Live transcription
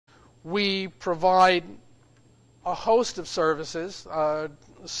We provide a host of services,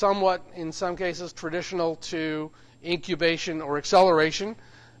 somewhat, in some cases, traditional to incubation or acceleration,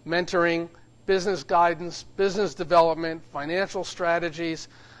 mentoring, business guidance, business development, financial strategies.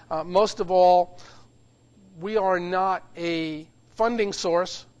 Most of all, we are not a funding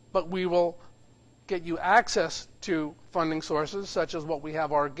source, but we will get you access to funding sources, such as what we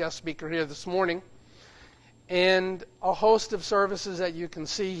have our guest speaker here this morning, and a host of services that you can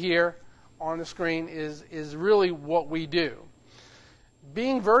see here on the screen is really what we do.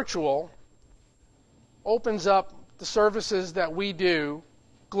 Being virtual opens up the services that we do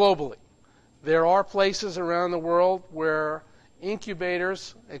globally. There are places around the world where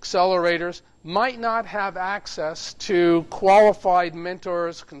incubators, accelerators might not have access to qualified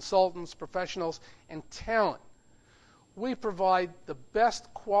mentors, consultants, professionals, and talent. We provide the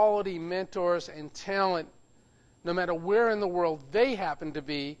best quality mentors and talent no matter where in the world they happen to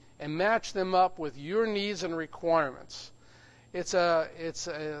be, and match them up with your needs and requirements. It's a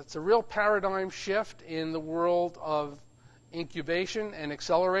real paradigm shift in the world of incubation and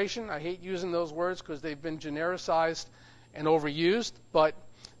acceleration. I hate using those words because they've been genericized and overused, but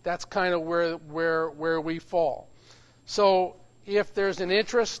that's kind of where we fall. So if there's an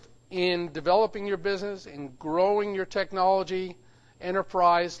interest in developing your business, in growing your technology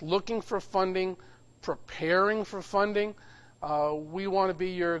enterprise, looking for funding, preparing for funding, we want to be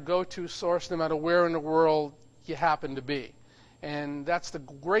your go-to source no matter where in the world you happen to be. And that's the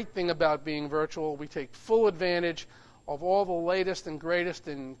great thing about being virtual. We take full advantage of all the latest and greatest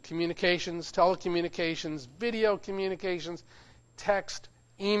in communications, telecommunications, video communications, text,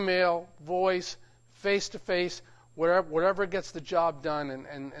 email, voice, face-to-face, whatever gets the job done,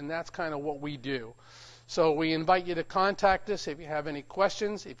 and that's kind of what we do. So we invite you to contact us if you have any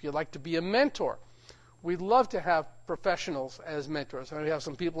questions, if you'd like to be a mentor. We'd love to have professionals as mentors. And we have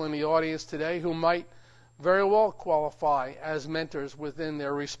some people in the audience today who might very well qualify as mentors within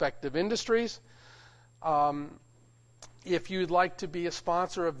their respective industries. If you'd like to be a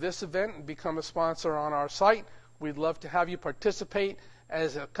sponsor of this event and become a sponsor on our site, we'd love to have you participate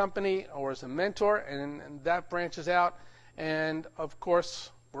as a company or as a mentor, and that branches out. And of course,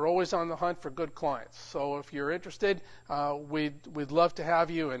 we're always on the hunt for good clients. So if you're interested, we'd love to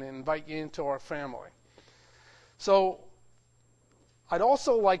have you and invite you into our family. So I'd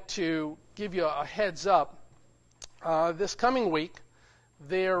also like to give you a heads up. This coming week,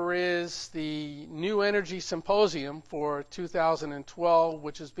 there is the New Energy Symposium for 2012,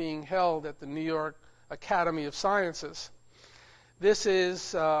 which is being held at the New York Academy of Sciences. This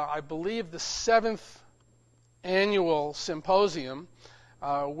is, I believe, the 7th annual symposium.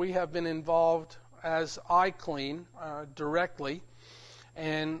 We have been involved as iClean directly.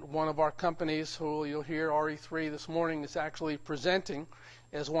 And one of our companies, who you'll hear, RE3, this morning, is actually presenting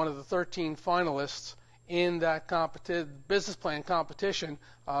as one of the 13 finalists in that business plan competition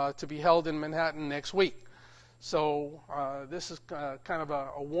to be held in Manhattan next week. So this is kind of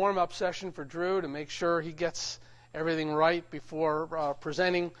a warm-up session for Drew to make sure he gets everything right before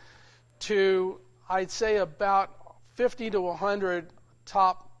presenting to, I'd say, about 50 to 100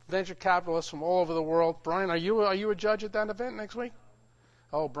 top venture capitalists from all over the world. Brian, are you a judge at that event next week?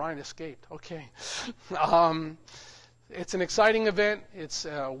 Oh, Brian escaped. Okay. It's an exciting event. It's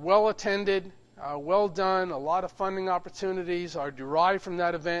well attended, well done. A lot of funding opportunities are derived from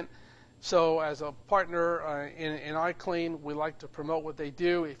that event. So as a partner in iClean, we like to promote what they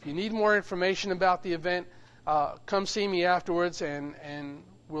do. If you need more information about the event, come see me afterwards, and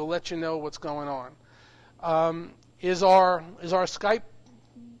we'll let you know what's going on. Is our Skype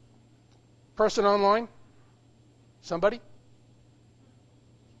person online? Somebody?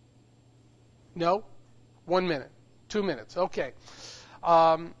 No? 1 minute. 2 minutes. Okay.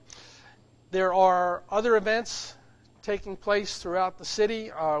 There are other events taking place throughout the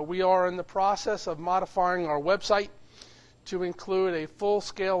city. We are in the process of modifying our website to include a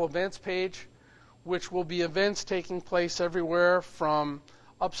full-scale events page, which will be events taking place everywhere from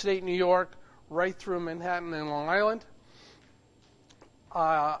upstate New York right through Manhattan and Long Island.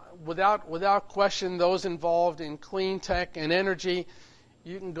 Without question, those involved in clean tech and energy,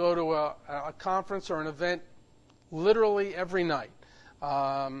 you can go to a conference or an event literally every night.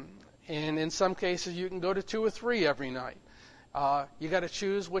 And in some cases, you can go to 2 or 3 every night. You got to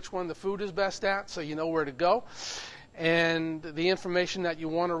choose which one the food is best at so you know where to go, and the information that you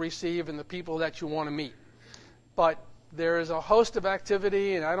want to receive and the people that you want to meet. But there is a host of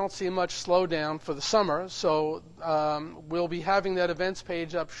activity, and I don't see much slowdown for the summer, so we'll be having that events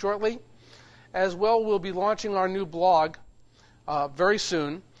page up shortly. As well, we'll be launching our new blog very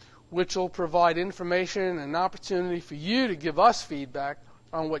soon, which will provide information and an opportunity for you to give us feedback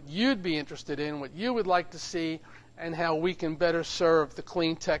on what you'd be interested in, what you would like to see, and how we can better serve the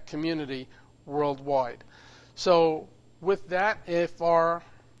clean tech community worldwide. So with that, if our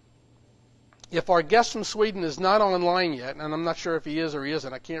guest from Sweden is not online yet, and I'm not sure if he is or he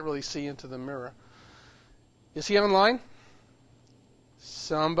isn't, I can't really see into the mirror. Is he online?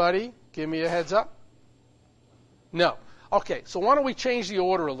 Somebody give me a heads up. No. Okay, so why don't we change the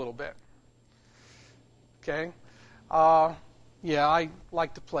order a little bit? Okay. Yeah, I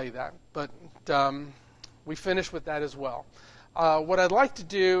like to play that, but we finished with that as well. What I'd like to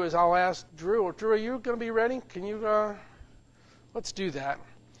do is I'll ask Drew. Drew, are you going to be ready? Can you? Let's do that.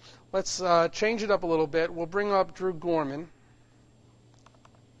 Let's change it up a little bit. We'll bring up Drew Gorman.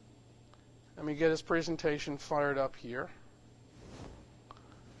 Let me get his presentation fired up here.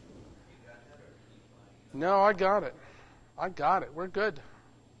 No, I got it. I got it. We're good.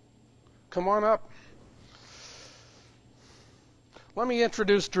 Come on up. Let me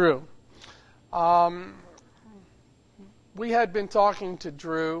introduce Drew. We had been talking to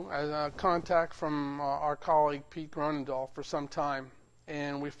Drew as a contact from our colleague Pete Gronendahl for some time,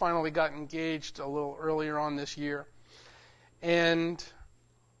 and we finally got engaged a little earlier on this year. And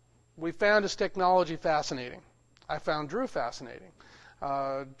we found his technology fascinating. I found Drew fascinating.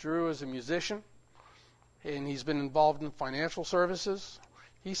 Drew is a musician, and he's been involved in financial services.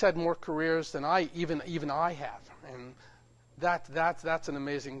 He's had more careers than even I have, and that's an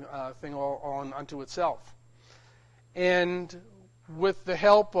amazing thing all unto itself. And with the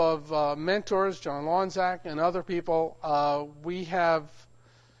help of mentors, John Lonzak and other people, we have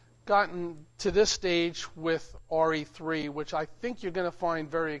gotten to this stage with RE3, which I think you're going to find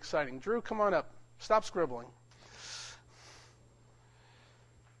very exciting. Drew, come on up. Stop scribbling.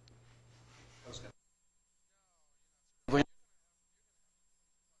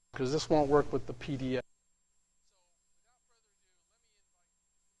 Because this won't work with the PDF.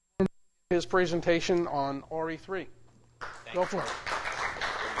 His presentation on RE3. Go for it.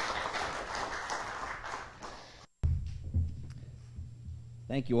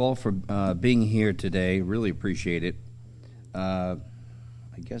 Thank you all for being here today. Really appreciate it. I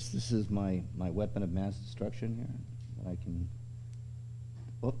guess this is my weapon of mass destruction here. That I can.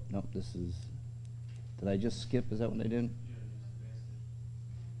 Oh no, this is. Did I just skip? Is that what I did?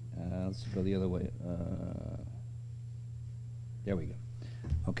 Let's go the other way. There we go.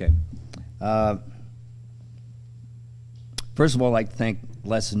 Okay. First of all, I'd like to thank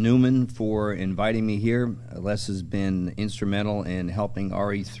Les Newman for inviting me here. Les has been instrumental in helping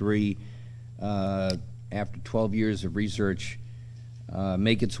RE3, after 12 years of research,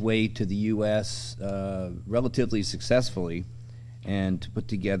 make its way to the U.S. Relatively successfully, and to put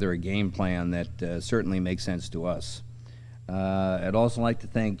together a game plan that certainly makes sense to us. I'd also like to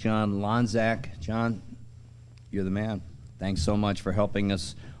thank John Lonzak. John, you're the man. Thanks so much for helping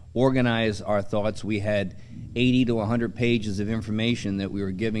us organize our thoughts. We had 80 to 100 pages of information that we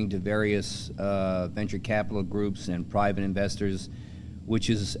were giving to various venture capital groups and private investors, which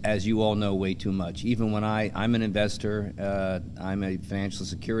is, as you all know, way too much. Even when I'm an investor, I'm a financial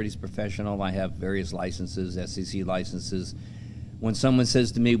securities professional, I have various licenses, SEC licenses. When someone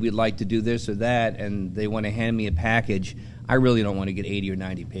says to me, we'd like to do this or that, and they want to hand me a package, I really don't want to get 80 or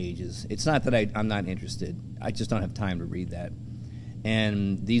 90 pages. It's not that I'm not interested. I just don't have time to read that.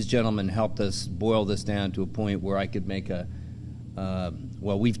 And these gentlemen helped us boil this down to a point where I could make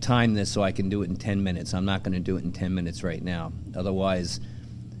well, we've timed this so I can do it in 10 minutes. I'm not going to do it in 10 minutes right now. Otherwise,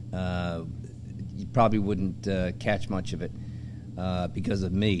 you probably wouldn't catch much of it because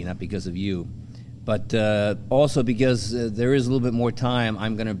of me, not because of you. But also because there is a little bit more time,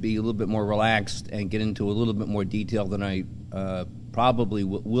 I'm going to be a little bit more relaxed and get into a little bit more detail than I probably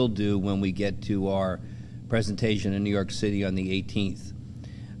will do when we get to our presentation in New York City on the 18th.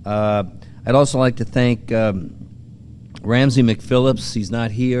 I'd also like to thank Ramsey McPhillips. He's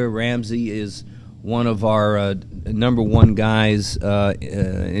not here. Ramsey is one of our #1 guys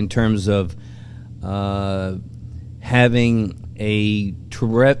in terms of having a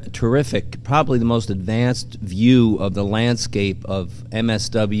terrific, probably the most advanced view of the landscape of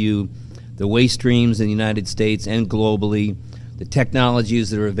MSW, the waste streams in the United States and globally, the technologies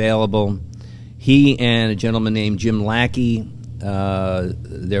that are available. He and a gentleman named Jim Lackey,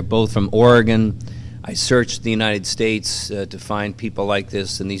 they're both from Oregon. I searched the United States to find people like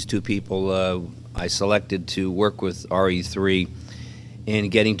this, and these two people I selected to work with RE3 in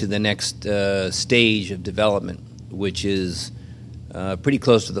getting to the next stage of development, which is pretty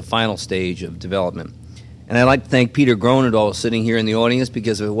close to the final stage of development. And I'd like to thank Peter Gronendahl sitting here in the audience,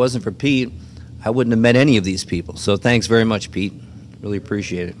 because if it wasn't for Pete, I wouldn't have met any of these people. So thanks very much, Pete. Really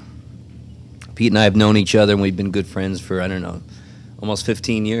appreciate it. Pete and I have known each other, and we've been good friends for, I don't know, almost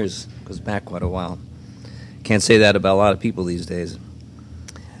 15 years. Goes back quite a while. Can't say that about a lot of people these days.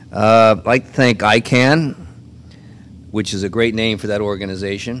 I'd like to thank iCAN, which is a great name for that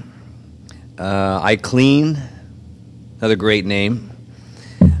organization. iClean, another great name.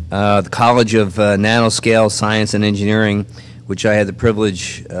 The College of Nanoscale Science and Engineering, which I had the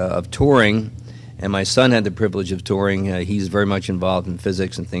privilege of touring, and my son had the privilege of touring. He's very much involved in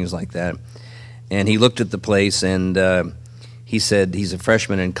physics and things like that. And he looked at the place, and he said, he's a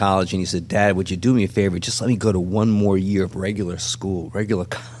freshman in college, and he said, "Dad, would you do me a favor? Just let me go to one more year of regular school, regular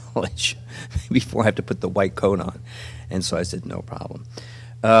college, before I have to put the white coat on." And so I said, no problem.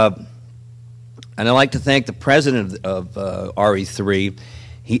 And I'd like to thank the president of RE3.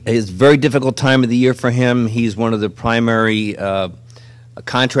 It's a very difficult time of the year for him. He's one of the primary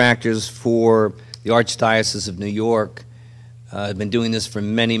contractors for the Archdiocese of New York. I've been doing this for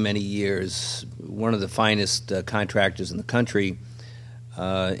many, many years. One of the finest contractors in the country,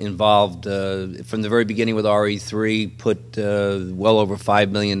 involved from the very beginning with RE3, put well over $5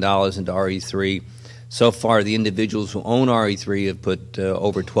 million into RE3. So far, the individuals who own RE3 have put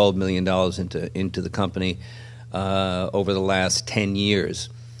over $12 million into the company over the last 10 years,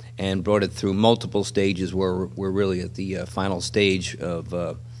 and brought it through multiple stages where we're really at the final stage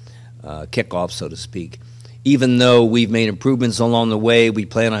of kickoff, so to speak. Even though we've made improvements along the way, we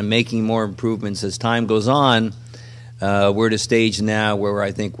plan on making more improvements as time goes on. We're at a stage now where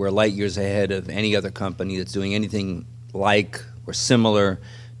I think we're light years ahead of any other company that's doing anything like or similar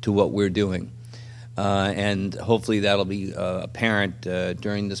to what we're doing. And hopefully that'll be apparent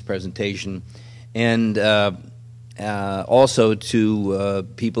during this presentation. And also to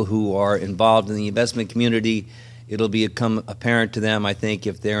people who are involved in the investment community, it'll become apparent to them, I think,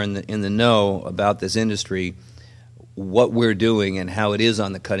 if they're in the know about this industry, what we're doing and how it is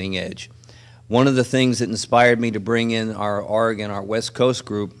on the cutting edge. One of the things that inspired me to bring in our Oregon, our West Coast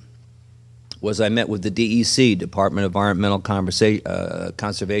group, was I met with the DEC, Department of Environmental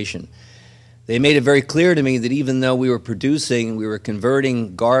Conservation. They made it very clear to me that even though we were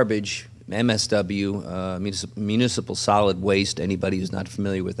converting garbage, MSW, municipal solid waste, anybody who's not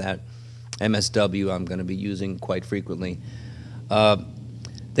familiar with that, MSW I'm going to be using quite frequently.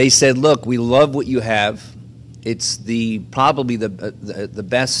 They said, look, we love what you have. It's probably the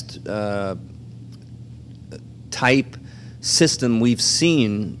best type system we've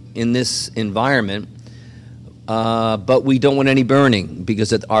seen in this environment, but we don't want any burning,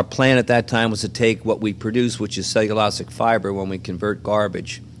 because our plan at that time was to take what we produce, which is cellulosic fiber, when we convert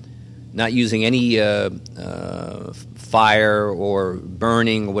garbage, not using any fire or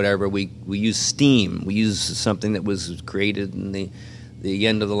burning or whatever. We use steam. We use something that was created in the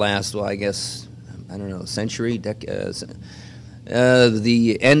end of the last, well, I guess, I don't know, century, the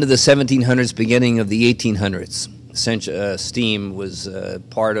end of the 1700s, beginning of the 1800s. Steam was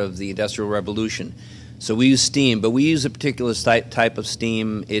part of the Industrial Revolution. So we use steam, but we use a particular type of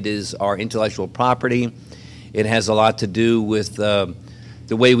steam. It is our intellectual property. It has a lot to do with the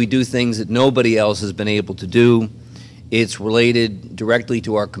way we do things that nobody else has been able to do. It's related directly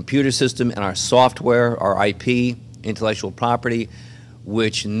to our computer system and our software, our IP, intellectual property,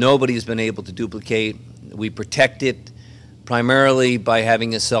 which nobody has been able to duplicate. We protect it primarily by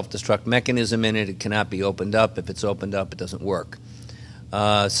having a self-destruct mechanism in it. It cannot be opened up. If it's opened up, it doesn't work.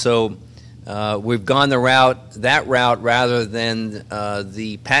 So we've gone that route rather than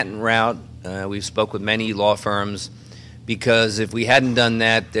the patent route. We've spoke with many law firms, because if we hadn't done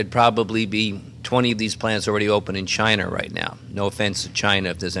that, there'd probably be 20 of these plants already open in China right now. No offense to China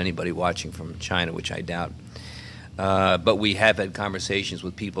if there's anybody watching from China, which I doubt. But we have had conversations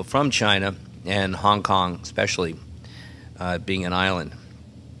with people from China and Hong Kong, especially, being an island.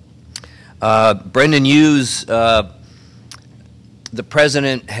 Brendan Hughes, the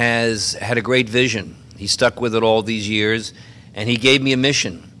president, has had a great vision. He stuck with it all these years, and he gave me a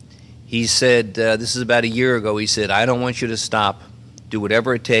mission. He said, this is about a year ago, he said, I don't want you to stop. Do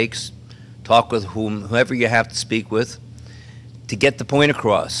whatever it takes. Talk with whoever you have to speak with to get the point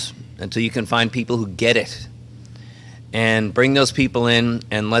across until you can find people who get it. And bring those people in,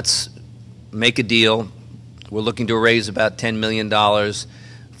 and let's make a deal. We're looking to raise about $10 million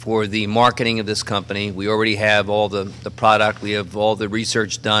for the marketing of this company. We already have all the product. We have all the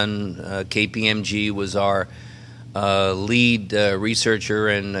research done. KPMG was our lead researcher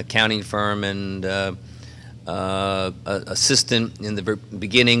and accounting firm and assistant in the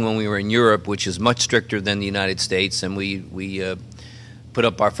beginning when we were in Europe, which is much stricter than the United States, and we put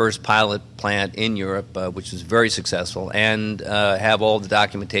up our first pilot plant in Europe, which was very successful, and have all the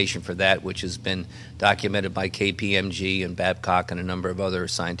documentation for that, which has been documented by KPMG and Babcock and a number of other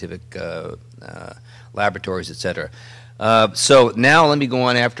scientific laboratories, et cetera. So now let me go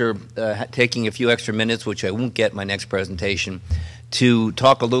on after taking a few extra minutes, which I won't get in my next presentation, to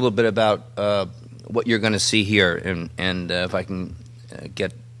talk a little bit about what you're going to see here. And if I can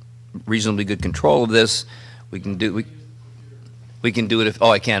get reasonably good control of this, we can do it.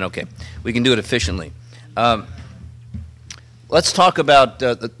 Oh, I can. Okay, we can do it efficiently. Let's talk about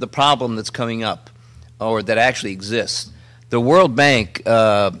the problem that's coming up, or that actually exists. The World Bank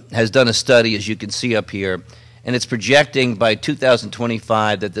has done a study, as you can see up here, and it's projecting by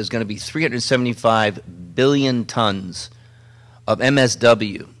 2025 that there's going to be 375 billion tons of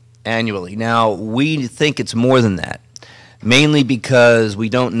MSW annually. Now, we think it's more than that, mainly because we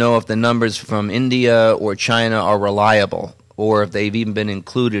don't know if the numbers from India or China are reliable, or if they've even been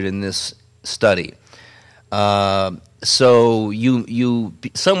included in this study. So you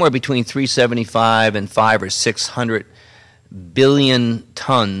somewhere between 375 and 500 or 600 billion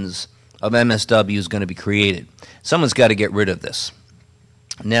tons of MSW is going to be created. Someone's got to get rid of this.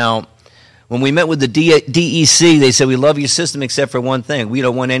 Now, when we met with the DEC, they said, we love your system except for one thing. We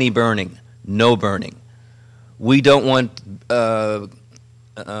don't want any burning, no burning. We don't want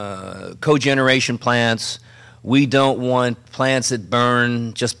cogeneration plants. We don't want plants that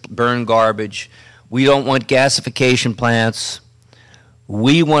burn, just burn garbage. We don't want gasification plants.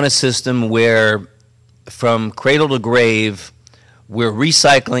 We want a system where, from cradle to grave, we're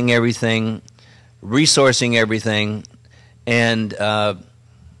recycling everything, resourcing everything, and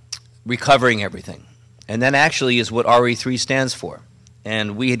recovering everything. And that actually is what RE3 stands for.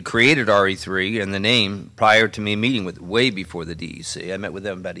 And we had created RE3 and the name prior to me meeting with, way before the DEC. I met with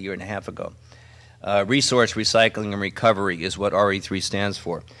them about a year and a half ago. Resource, recycling, and recovery is what RE3 stands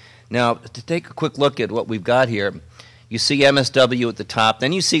for. Now, to take a quick look at what we've got here, you see MSW at the top,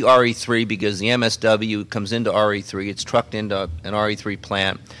 then you see RE3 because the MSW comes into RE3, it's trucked into an RE3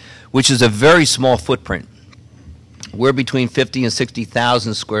 plant, which is a very small footprint. We're between 50 and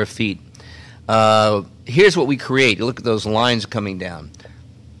 60,000 square feet. Here's what we create. You look at those lines coming down.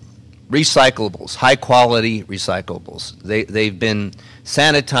 Recyclables, high-quality recyclables. They've been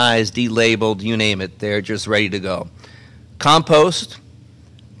sanitized, delabeled, you name it. They're just ready to go. Compost,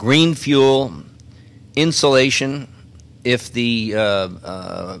 green fuel, insulation. If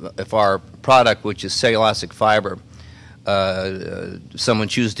our product, which is cellulosic fiber, someone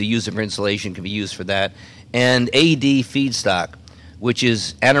chooses to use it for insulation, can be used for that. And AD feedstock, which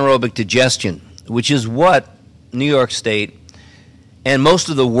is anaerobic digestion, which is what New York State and most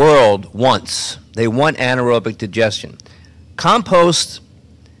of the world wants. They want anaerobic digestion. Compost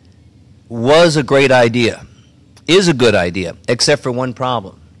was a great idea, is a good idea, except for one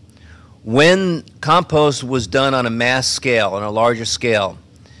problem. When compost was done on a mass scale, on a larger scale,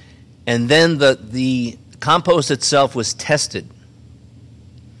 and then the compost itself was tested,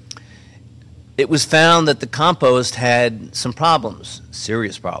 it was found that the compost had some problems,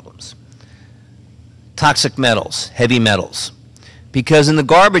 serious problems. Toxic metals, heavy metals. Because in the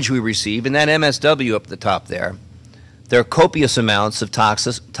garbage we receive, in that MSW up at the top there are copious amounts of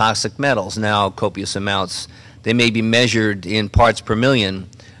toxic metals. Now, copious amounts, they may be measured in parts per million,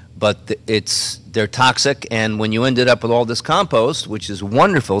 but they're toxic, and when you ended up with all this compost, which is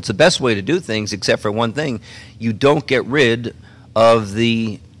wonderful, it's the best way to do things except for one thing, you don't get rid of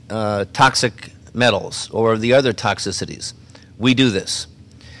the toxic metals or the other toxicities. We do this.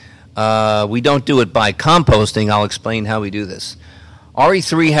 We don't do it by composting. I'll explain how we do this.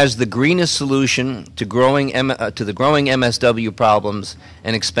 RE3 has the greenest solution to the growing MSW problems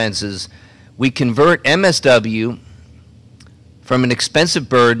and expenses. We convert MSW from an expensive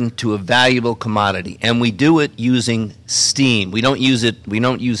burden to a valuable commodity, and we do it using steam. We don't use heat, we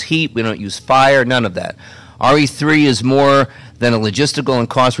don't use fire, none of that. RE3 is more than a logistical and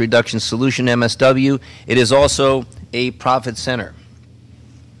cost reduction solution MSW. It is also a profit center.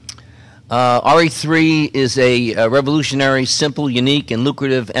 RE3 is a revolutionary, simple, unique, and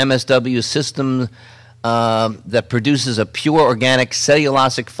lucrative MSW system that produces a pure organic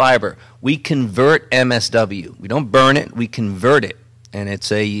cellulosic fiber. We convert MSW. We don't burn it, we convert it. And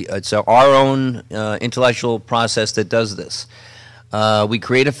it's our own intellectual process that does this. We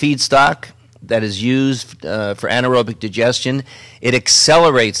create a feedstock that is used for anaerobic digestion. It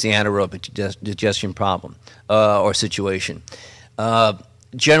accelerates the anaerobic digestion problem or situation.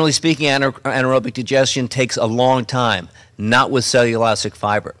 Generally speaking, anaerobic digestion takes a long time, not with cellulosic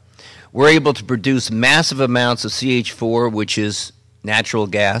fiber. We're able to produce massive amounts of CH4, which is natural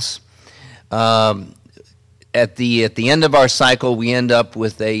gas. At the end of our cycle, we end up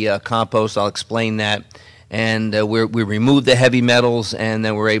with a compost. I'll explain that. And we remove the heavy metals, and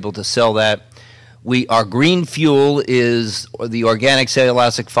then we're able to sell that. Our green fuel is the organic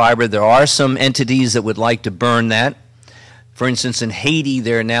cellulosic fiber. There are some entities that would like to burn that. For instance, in Haiti,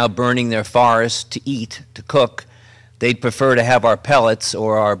 they're now burning their forests to eat, to cook. They'd prefer to have our pellets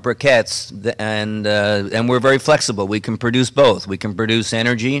or our briquettes, and we're very flexible. We can produce both. We can produce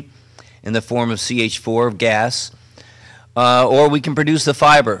energy in the form of CH4, gas, or we can produce the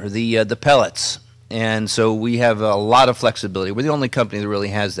fiber, the pellets. And so we have a lot of flexibility. We're the only company that really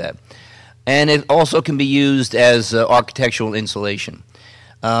has that. And it also can be used as architectural insulation.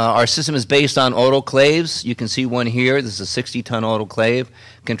 Our system is based on autoclaves. You can see one here. This is a 60-ton autoclave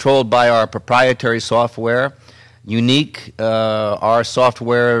controlled by our proprietary software. Unique. Our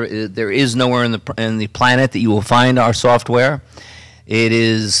software, there is nowhere in the planet that you will find our software. It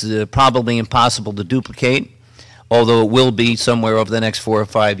is probably impossible to duplicate, although it will be somewhere over the next 4 or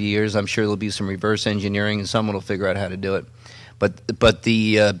 5 years. I'm sure there'll be some reverse engineering and someone will figure out how to do it. But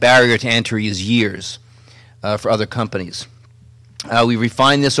the barrier to entry is years for other companies. We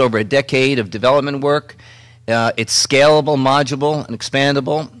refined this over a decade of development work. It's scalable, modular, and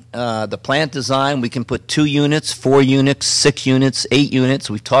expandable. The plant design, we can put 2 units, 4 units, 6 units, 8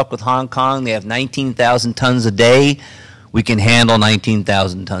 units. We've talked with Hong Kong. They have 19,000 tons a day. We can handle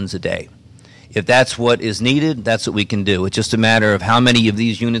 19,000 tons a day. If that's what is needed, that's what we can do. It's just a matter of how many of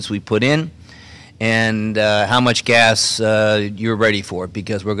these units we put in and how much gas you're ready for,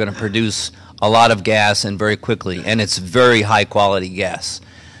 because we're going to produce a lot of gas and very quickly, and it's very high quality gas.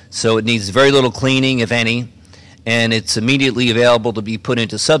 So it needs very little cleaning, if any, and it's immediately available to be put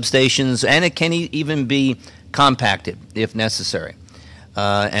into substations, and it can even be compacted if necessary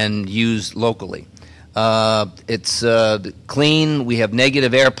and used locally. It's clean. We have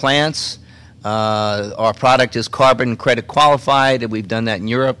negative air plants. Our product is carbon credit qualified, and we've done that in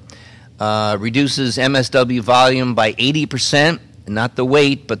Europe. Reduces MSW volume by 80%, not the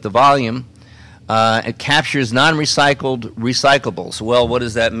weight, but the volume. It captures non-recycled recyclables. Well, what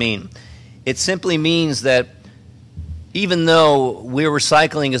does that mean? It simply means that even though we're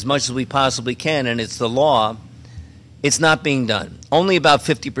recycling as much as we possibly can, and it's the law, it's not being done. Only about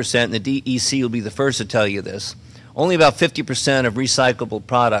 50%, and the DEC will be the first to tell you this, only about 50% of recyclable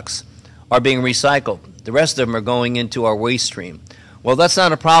products are being recycled. The rest of them are going into our waste stream. Well, that's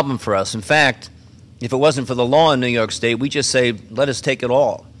not a problem for us. In fact, if it wasn't for the law in New York State, we just say, let us take it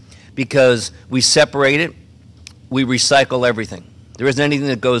all, because we separate it, we recycle everything. There isn't anything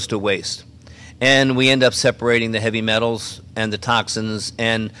that goes to waste. And we end up separating the heavy metals and the toxins,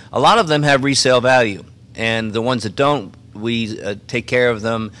 and a lot of them have resale value. And the ones that don't, we take care of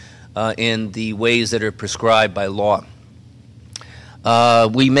them in the ways that are prescribed by law.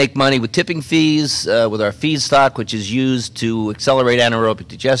 We make money with tipping fees, with our feedstock, which is used to accelerate anaerobic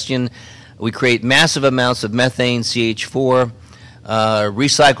digestion. We create massive amounts of methane, CH4,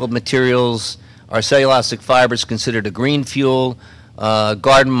 recycled materials. Our cellulosic fiber is considered a green fuel.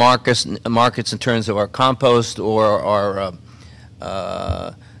 Garden markets in terms of our compost or our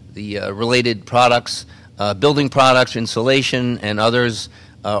related products, building products, insulation, and others.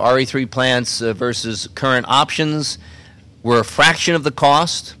 RE3 plants versus current options. We're a fraction of the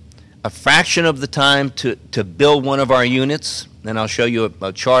cost, a fraction of the time to build one of our units, and I'll show you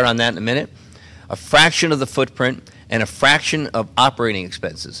a chart on that in a minute, a fraction of the footprint, and a fraction of operating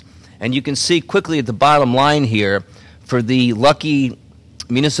expenses. And you can see quickly at the bottom line here, for the lucky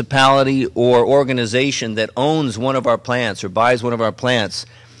municipality or organization that owns one of our plants or buys one of our plants,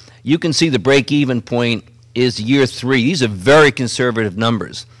 you can see the break-even point is year 3. These are very conservative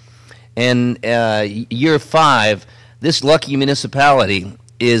numbers. And year 5, this lucky municipality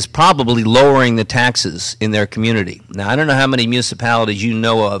is probably lowering the taxes in their community. Now, I don't know how many municipalities you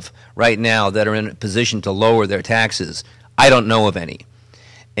know of right now that are in a position to lower their taxes. I don't know of any.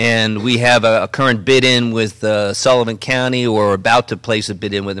 And we have a current bid in with Sullivan County, or about to place a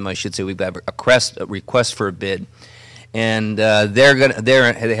bid in with them, I should say. We've got a request for a bid. And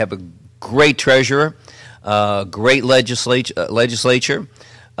they have a great treasurer, great legislature,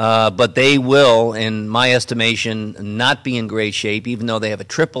 but they will, in my estimation, not be in great shape, even though they have a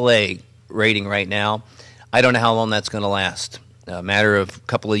AAA rating right now. I don't know how long that's going to last. A matter of a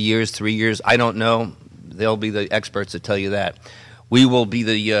couple of years, 3 years, I don't know. They'll be the experts that tell you that. We will be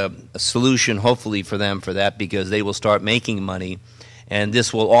the solution, hopefully, for them for that, because they will start making money, and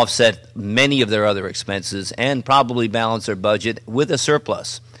this will offset many of their other expenses and probably balance their budget with a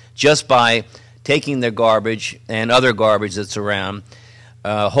surplus just by taking their garbage and other garbage that's around,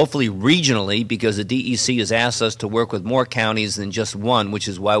 hopefully regionally, because the DEC has asked us to work with more counties than just one, which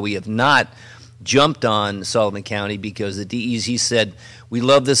is why we have not jumped on Sullivan County, because the DEC said, we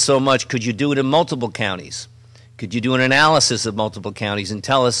love this so much, could you do it in multiple counties? Could you do an analysis of multiple counties and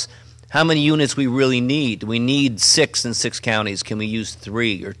tell us how many units we really need? Do we need 6 in 6 counties? Can we use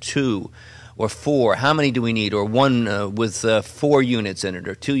 3 or 2? or 4? How many do we need? Or one with 4 units in it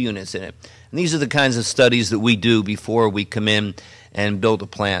or 2 units in it? And these are the kinds of studies that we do before we come in and build a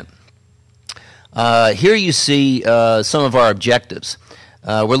plant. Here you see some of our objectives.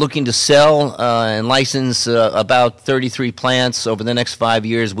 We're looking to sell and license about 33 plants over the next 5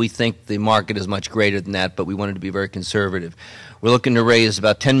 years. We think the market is much greater than that, but we wanted to be very conservative. We're looking to raise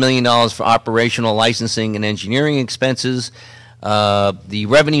about $10 million for operational licensing and engineering expenses. The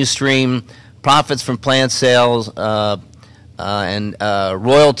revenue stream, profits from plant sales, and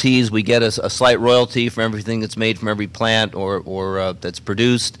royalties. We get a slight royalty for everything that's made from every plant or that's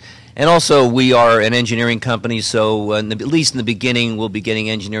produced. And also, we are an engineering company, so at least in the beginning, we'll be getting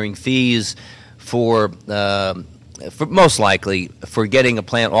engineering fees for most likely for getting a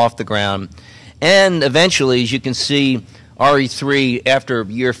plant off the ground. And eventually, as you can see, RE3 after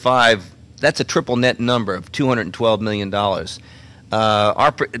year 5, that's a triple net number of $212 million.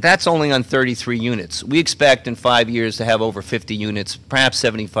 That's only on 33 units. We expect in 5 years to have over 50 units, perhaps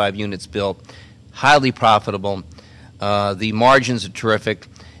 75 units built, highly profitable. The margins are terrific.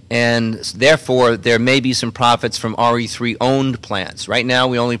 And therefore, there may be some profits from RE3 owned plants. Right now,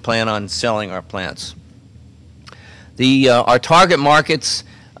 we only plan on selling our plants. Our target markets,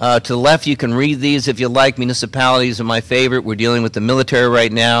 to the left, you can read these if you like. Municipalities are my favorite. We're dealing with the military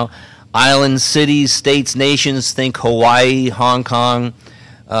right now. Islands, cities, states, nations, think Hawaii, Hong Kong,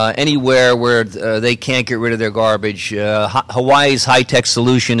 anywhere where they can't get rid of their garbage. Hawaii's high-tech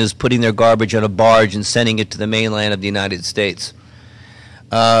solution is putting their garbage on a barge and sending it to the mainland of the United States.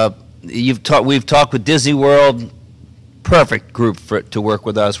 We've talked with Disney World, perfect group to work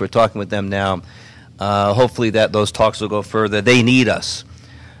with us. We're talking with them now. Hopefully those talks will go further. They need us.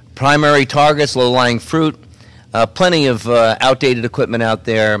 Primary targets, low-lying fruit, plenty of outdated equipment out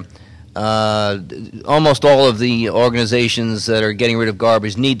there. Almost all of the organizations that are getting rid of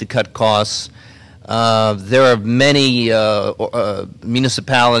garbage need to cut costs. There are many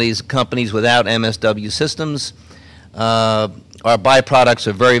municipalities, companies without MSW systems. Our byproducts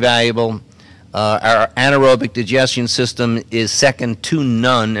are very valuable. Our anaerobic digestion system is second to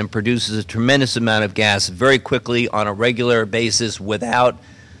none and produces a tremendous amount of gas very quickly on a regular basis without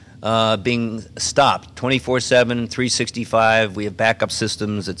being stopped. 24/7, 365, we have backup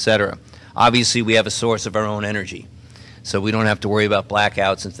systems, etc. Obviously, we have a source of our own energy, so we don't have to worry about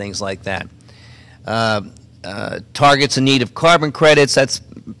blackouts and things like that. Targets in need of carbon credits, that's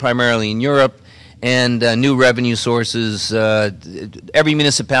primarily in Europe. And new revenue sources. Every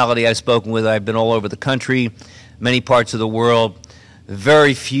municipality I've spoken with, I've been all over the country, many parts of the world.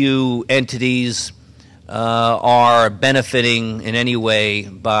 Very few entities are benefiting in any way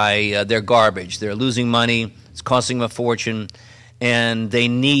by their garbage. They're losing money, it's costing them a fortune, and they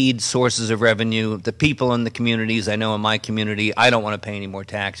need sources of revenue. The people in the communities, I know in my community, I don't want to pay any more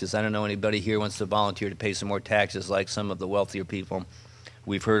taxes. I don't know anybody here wants to volunteer to pay some more taxes like some of the wealthier people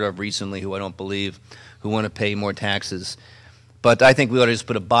we've heard of recently, who I don't believe, who want to pay more taxes. But I think we ought to just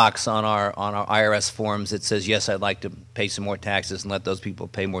put a box on our IRS forms that says, yes, I'd like to pay some more taxes, and let those people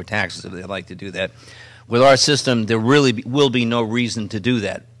pay more taxes if they'd like to do that. With our system, there really will be no reason to do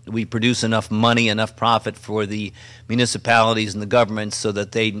that. We produce enough money, enough profit for the municipalities and the governments so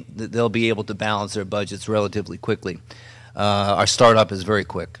that they'll be able to balance their budgets relatively quickly. Our startup is very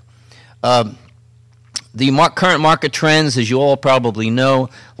quick. The current market trends, as you all probably know,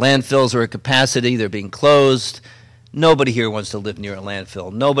 landfills are at capacity. They're being closed. Nobody here wants to live near a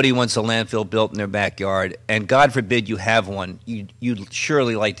landfill. Nobody wants a landfill built in their backyard. And God forbid you have one. You'd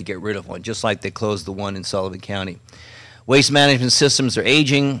surely like to get rid of one, just like they closed the one in Sullivan County. Waste management systems are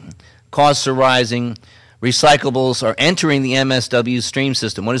aging. Costs are rising. Recyclables are entering the MSW stream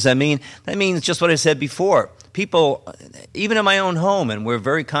system. What does that mean? That means just what I said before. People, even in my own home, and we're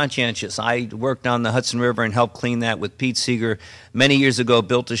very conscientious. I worked on the Hudson River and helped clean that with Pete Seeger many years ago,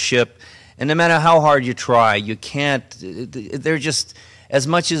 built a ship. And no matter how hard you try, you can't, they're just, as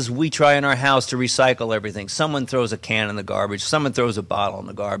much as we try in our house to recycle everything, someone throws a can in the garbage, someone throws a bottle in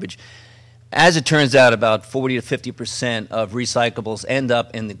the garbage. As it turns out, about 40 to 50% of recyclables end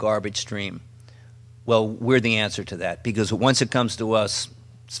up in the garbage stream. Well, we're the answer to that, because once it comes to us,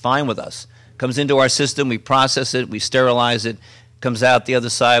 it's fine with us. Comes into our system, we process it, we sterilize it, comes out the other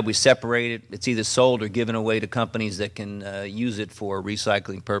side, we separate it. It's either sold or given away to companies that can use it for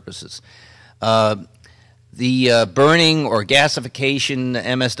recycling purposes. The burning or gasification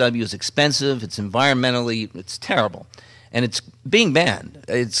MSW is expensive. It's environmentally, it's terrible. And it's being banned.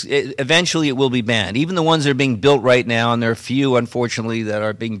 Eventually it will be banned. Even the ones that are being built right now, and there are a few, unfortunately, that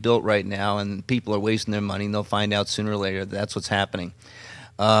are being built right now, and people are wasting their money, and they'll find out sooner or later that that's what's happening.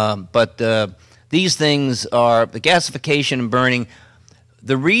 But these things are, the gasification and burning,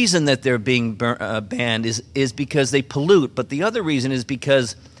 The reason that they're being banned is because they pollute, but the other reason is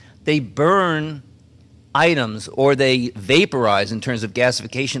because they burn items or they vaporize, in terms of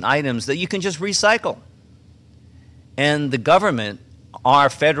gasification, items that you can just recycle. And the government, our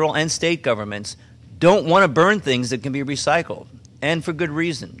federal and state governments, don't want to burn things that can be recycled, and for good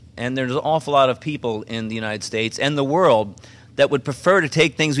reason. And there's an awful lot of people in the United States and the world that would prefer to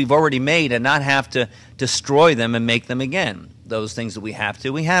take things we've already made and not have to destroy them and make them again. Those things that we have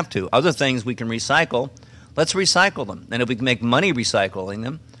to. Other things we can recycle, let's recycle them. And if we can make money recycling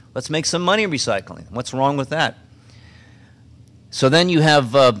them, let's make some money recycling. What's wrong with that? So then you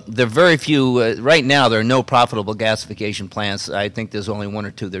have, there are very few, right now there are no profitable gasification plants. I think there's only one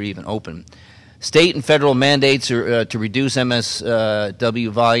or two that are even open. State and federal mandates to reduce MSW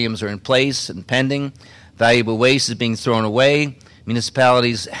volumes are in place and pending. Valuable waste is being thrown away.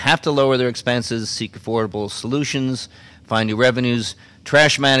 Municipalities have to lower their expenses, seek affordable solutions, find new revenues.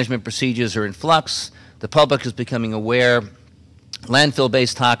 Trash management procedures are in flux. The public is becoming aware.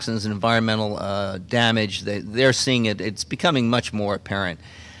 Landfill-based toxins and environmental damage, they're seeing it. It's becoming much more apparent.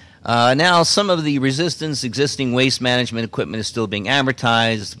 Now, some of the resistance, existing waste management equipment is still being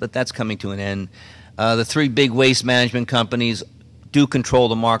amortized, but that's coming to an end. The three big waste management companies do control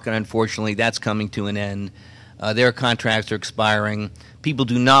the market, unfortunately. That's coming to an end. Their contracts are expiring. People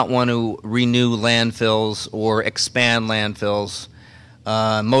do not want to renew landfills or expand landfills.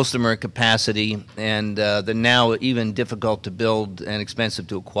 Most of them are at capacity, and they're now even difficult to build and expensive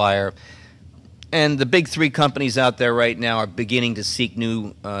to acquire. And the big three companies out there right now are beginning to seek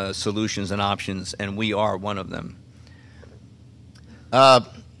new solutions and options, and we are one of them.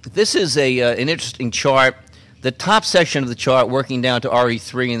 This is an interesting chart. The top section of the chart, working down to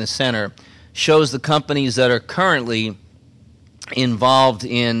RE3 in the center, shows the companies that are currently involved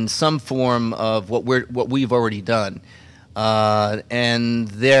in some form of what we've already done. And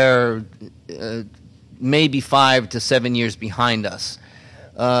they're maybe 5 to 7 years behind us.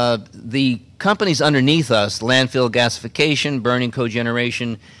 The companies underneath us, landfill gasification, burning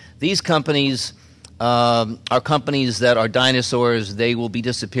cogeneration, these companies are companies that are dinosaurs. They will be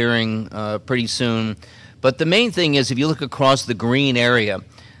disappearing pretty soon. But the main thing is, if you look across the green area,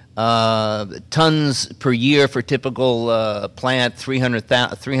 tons per year for typical plant,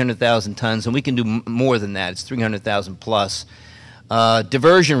 300,000 tons, and we can do more than that. It's 300,000 plus.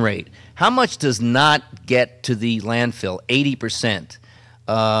 Diversion rate. How much does not get to the landfill? 80%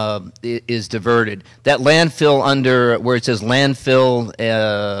 is diverted. That landfill under, where it says landfill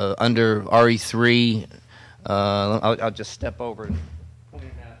under RE3, I'll just step over and point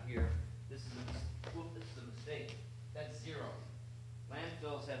it out here. This is a mistake. That's zero.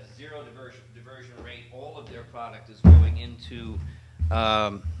 Landfills have zero diversion rate. All of their product is going into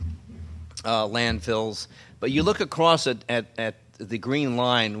landfills. But you look across at the green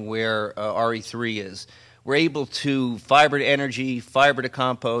line where RE3 is. We're able to fiber to energy, fiber to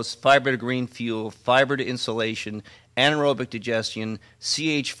compost, fiber to green fuel, fiber to insulation, anaerobic digestion,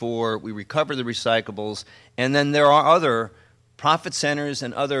 CH4. We recover the recyclables. And then there are other profit centers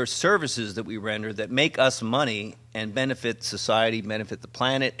and other services that we render that make us money and benefit society, benefit the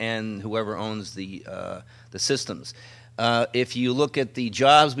planet, and whoever owns the systems. If you look at the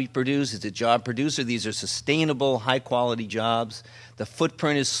jobs we produce, it's a job producer. These are sustainable, high-quality jobs. The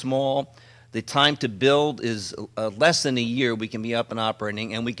footprint is small. The time to build is less than a year. We can be up and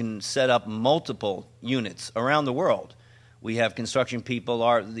operating, and we can set up multiple units around the world. We have construction people.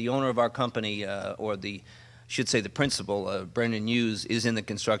 The owner of our company, should say the principal, Brendan Hughes, is in the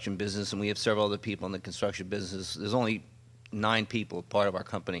construction business, and we have several other people in the construction business. There's only 9 people part of our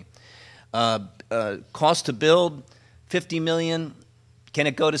company. Cost to build, $50 million. Can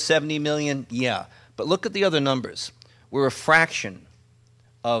it go to $70 million? Yeah. But look at the other numbers. We're a fraction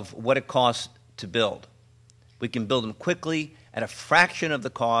of what it costs to build. We can build them quickly at a fraction of the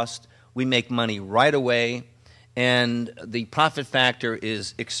cost. We make money right away, and the profit factor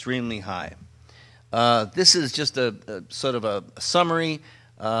is extremely high. This is just a sort of a summary.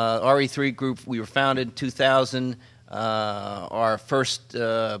 RE3 Group, we were founded in 2000. Our first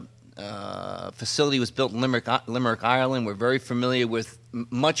facility was built in Limerick, Ireland. We're very familiar with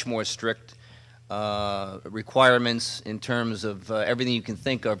much more strict requirements in terms of everything you can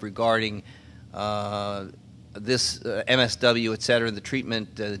think of regarding this MSW, et cetera, the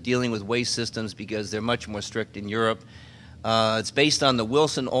treatment, dealing with waste systems, because they're much more strict in Europe. It's based on the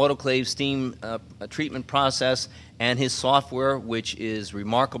Wilson autoclave steam treatment process and his software, which is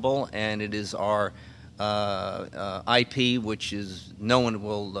remarkable, and it is our IP, which is no one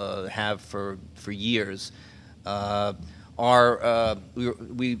will have for years. We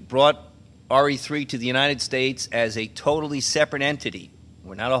brought RE3 to the United States as a totally separate entity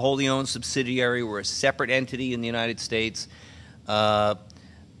We're not a wholly owned subsidiary. We're a separate entity in the United States.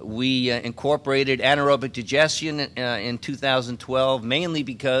 We incorporated anaerobic digestion in 2012, mainly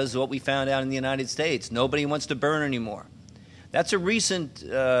because of what we found out in the United States. Nobody wants to burn anymore. That's a recent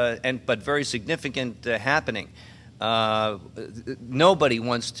but very significant happening. Nobody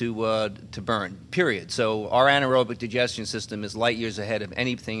wants to burn, period. So our anaerobic digestion system is light years ahead of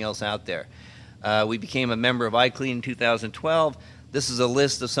anything else out there. We became a member of iClean in 2012. This is a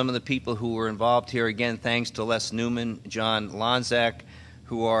list of some of the people who were involved here. Again, thanks to Les Newman, John Lonzak,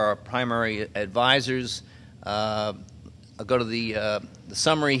 who are our primary advisors. I'll go to the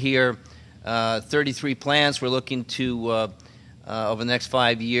summary here. 33 plants. We're looking to, over the next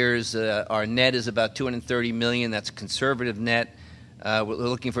 5 years, our net is about $230 million. That's conservative net. We're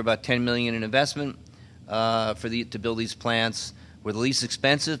looking for about $10 million in investment to build these plants. We're the least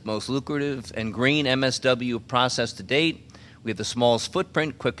expensive, most lucrative, and green MSW process to date. We have the smallest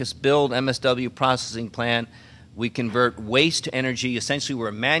footprint, quickest build MSW processing plant. We convert waste to energy. Essentially, we're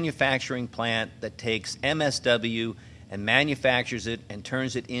a manufacturing plant that takes MSW and manufactures it and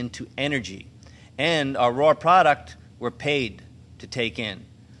turns it into energy. And our raw product, we're paid to take in.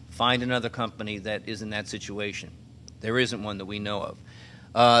 Find another company that is in that situation. There isn't one that we know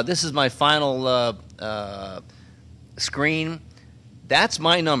of. This is my final screen. That's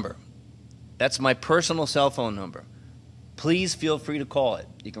my number. That's my personal cell phone number. Please feel free to call it.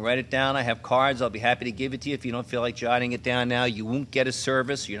 You can write it down. I have cards. I'll be happy to give it to you. If you don't feel like jotting it down now, you won't get a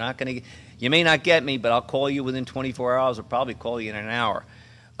service. You're not going to. You may not get me, but I'll call you within 24 hours. I'll probably call you in an hour.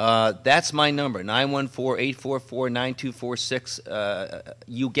 That's my number, 914-844-9246.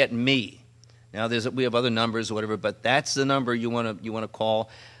 You get me. Now we have other numbers or whatever, but that's the number you want to call.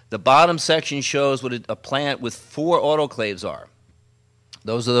 The bottom section shows what a plant with 4 autoclaves are.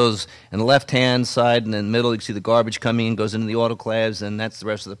 Those are those on the left-hand side, and in the middle you see the garbage coming in, goes into the autoclaves, and that's the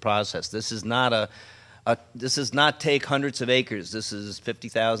rest of the process. This is not this does not take hundreds of acres. This is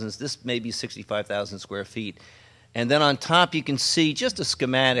 50,000. This may be 65,000 square feet. And then on top you can see just a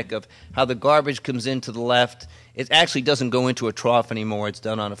schematic of how the garbage comes in to the left. It actually doesn't go into a trough anymore. It's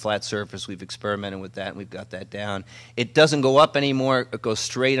done on a flat surface. We've experimented with that, and we've got that down. It doesn't go up anymore. It goes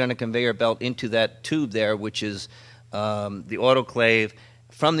straight on a conveyor belt into that tube there, which is the autoclave.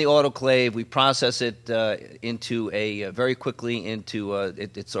 From the autoclave, we process it very quickly into,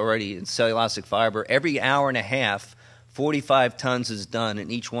 it's already in cellulosic fiber. Every hour and a half, 45 tons is done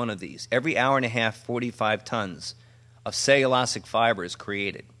in each one of these. Every hour and a half, 45 tons of cellulosic fiber is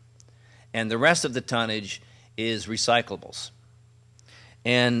created. And the rest of the tonnage is recyclables.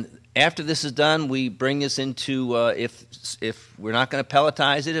 And after this is done, we bring this into, if we're not going to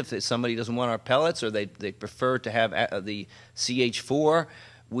pelletize it, if somebody doesn't want our pellets or they prefer to have the CH4,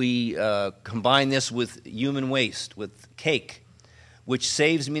 we combine this with human waste, with cake, which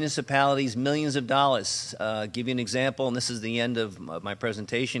saves municipalities millions of dollars. Give you an example, and this is the end of my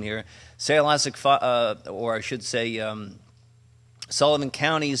presentation here. Cellulosic, or I should say Sullivan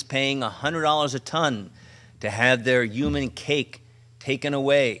County is paying $100 a ton to have their human cake taken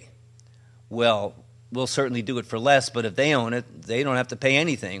away. Well, we'll certainly do it for less, but if they own it, they don't have to pay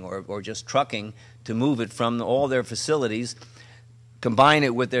anything or just trucking to move it from all their facilities, combine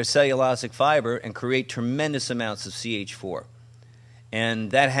it with their cellulosic fiber, and create tremendous amounts of CH4.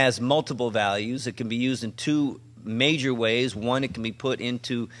 And that has multiple values. It can be used in 2 major ways. One, it can be put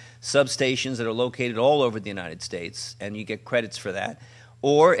into substations that are located all over the United States, and you get credits for that.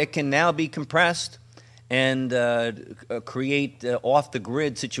 Or it can now be compressed and create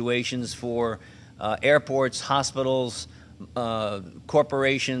off-the-grid situations for airports, hospitals,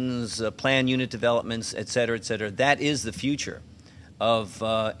 corporations, planned unit developments, et cetera, et cetera. That is the future of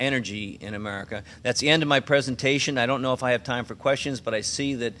energy in America. That's the end of my presentation. I don't know if I have time for questions, but I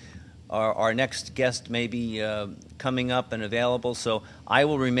see that our next guest may be coming up and available, so I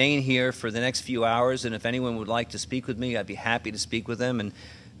will remain here for the next few hours, and if anyone would like to speak with me, I'd be happy to speak with them. And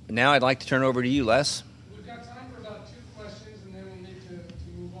now I'd like to turn over to you, Les. We've got time for about 2 questions, and then we'll need to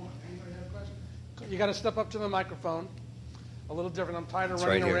move on. Anybody have a question? You got to step up to the microphone. A little different. I'm tired of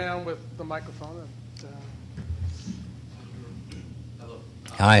running around with the microphone. Hello.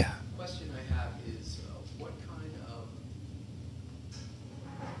 Hi. The question I have is,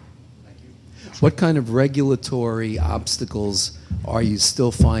 what kind of regulatory obstacles are you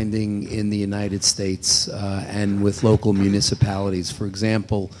still finding in the United States and with local municipalities? For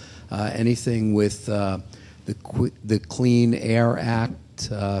example, anything with the Clean Air Act,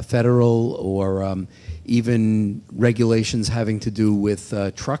 federal, or even regulations having to do with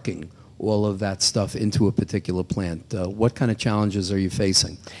trucking all of that stuff into a particular plant. What kind of challenges are you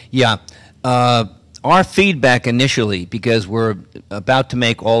facing? Yeah. our feedback initially, because we're about to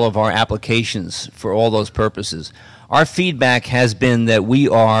make all of our applications for all those purposes, our feedback has been that we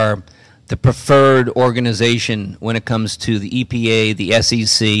are the preferred organization when it comes to the EPA, the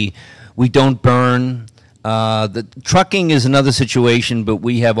SEC. We don't burn. The trucking is another situation, but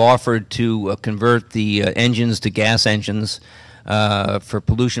we have offered to convert the engines to gas engines for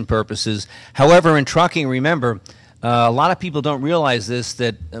pollution purposes. However, in trucking, remember, a lot of people don't realize this,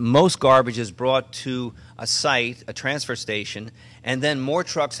 that most garbage is brought to a site, a transfer station, and then more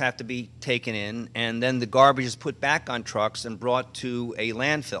trucks have to be taken in, and then the garbage is put back on trucks and brought to a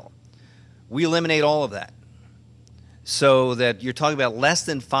landfill. We eliminate all of that, so that you're talking about less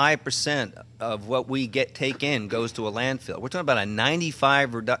than 5% of what we take in goes to a landfill. We're talking about a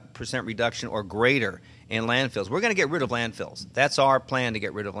 95% reduction or greater in landfills. We're going to get rid of landfills. That's our plan, to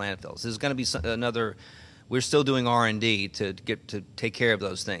get rid of landfills. There's going to be another. We're still doing R&D to take care of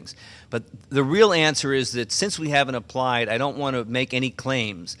those things. But the real answer is that since we haven't applied, I don't want to make any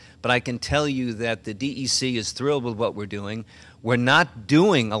claims, but I can tell you that the DEC is thrilled with what we're doing. We're not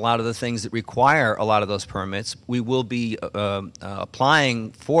doing a lot of the things that require a lot of those permits. We will be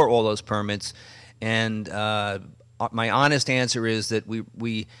applying for all those permits, and my honest answer is that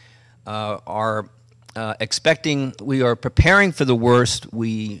we are expecting, we are preparing for the worst.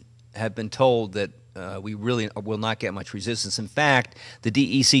 We have been told that we really will not get much resistance. In fact, the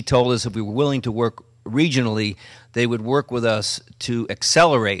DEC told us if we were willing to work regionally, they would work with us to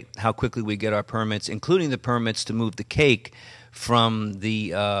accelerate how quickly we get our permits, including the permits to move the cake from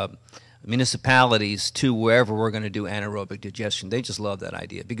the municipalities to wherever we're going to do anaerobic digestion. They just love that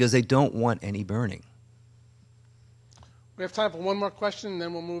idea because they don't want any burning. We have time for one more question, and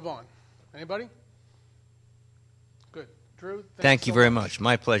then we'll move on. Anybody? Good. Drew, thank you very much.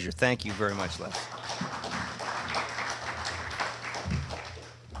 My pleasure. Thank you very much, Les.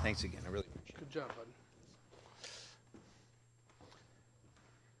 Thanks again. I really appreciate it. Good job,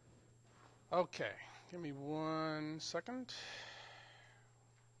 bud. Okay. Give me 1 second.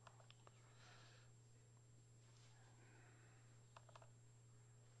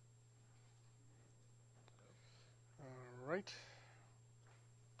 All right.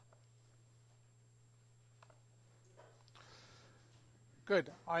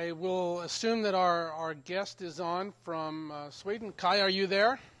 Good. I will assume that our guest is on from Sweden. Kai, are you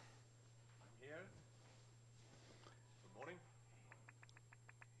there? I'm here. Good morning.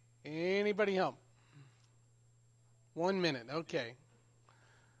 Anybody home? 1 minute. Okay.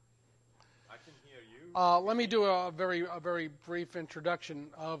 I can hear you. Let me do a very brief introduction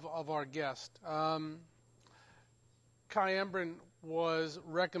of our guest. Kaj Embren was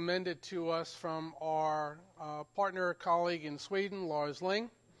recommended to us from our partner colleague in Sweden, Lars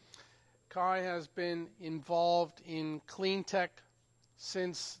Ling. Kai has been involved in Cleantech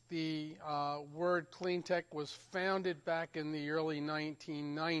since the word Cleantech was founded back in the early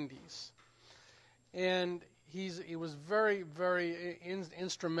 1990s. And he was very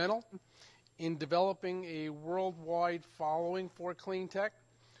instrumental in developing a worldwide following for Cleantech,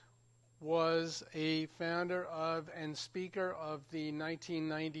 was a founder of and speaker of the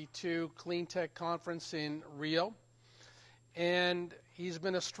 1992 Cleantech conference in Rio, and he's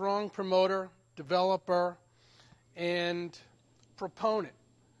been a strong promoter, developer, and proponent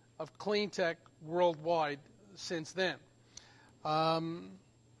of Cleantech worldwide since then.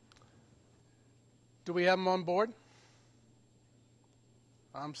 Do we have him on board?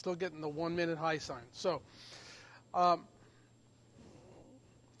 I'm still getting the 1 minute high sign. So, how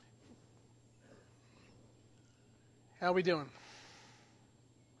we doing?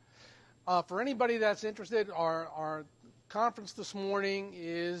 For anybody that's interested, our conference this morning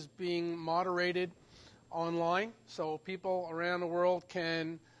is being moderated online, so people around the world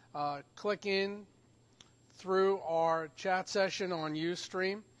can click in through our chat session on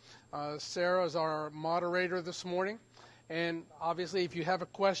Ustream. Sarah is our moderator this morning, and obviously if you have a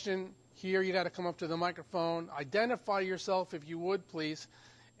question here, you got to come up to the microphone, identify yourself if you would please,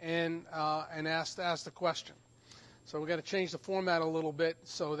 and ask the question. So we've got to change the format a little bit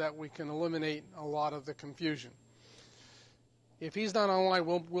so that we can eliminate a lot of the confusion. If he's not online,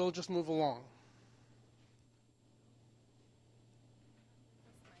 we'll just move along.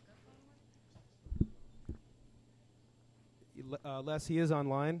 Les, he is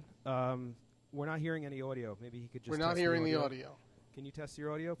online. We're not hearing any audio. Maybe he could just. We're not hearing the audio. Can you test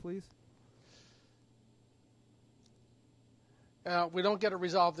your audio, please? We don't get it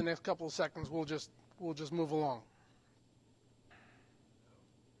resolved in the next couple of seconds. We'll just move along.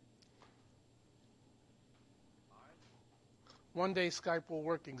 One day Skype will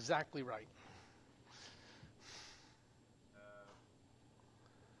work exactly right.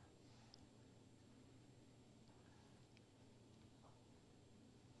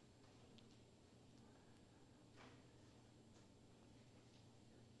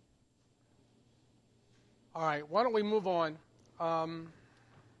 All right, why don't we move on?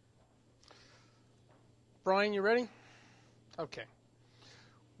 Brian, you ready? Okay.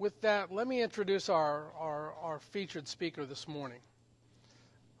 With that, let me introduce our featured speaker this morning.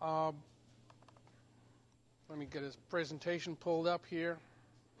 Let me get his presentation pulled up here.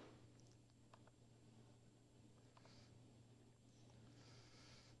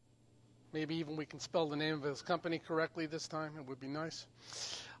 Maybe even we can spell the name of his company correctly this time. It would be nice.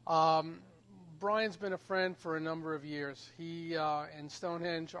 Brian's been a friend for a number of years. He and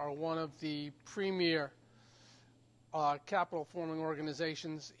Stonehenge are one of the premier capital forming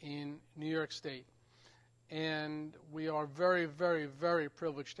organizations in New York State. And we are very, very, very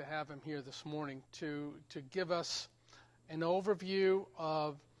privileged to have him here this morning to give us an overview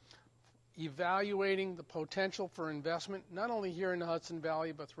of evaluating the potential for investment, not only here in the Hudson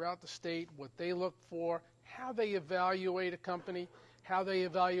Valley, but throughout the state, what they look for, how they evaluate a company, how they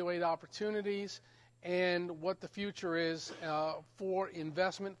evaluate opportunities, and what the future is for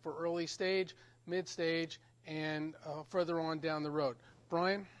investment for early stage, mid stage, and further on down the road.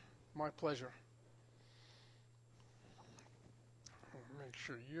 Brian, my pleasure. Make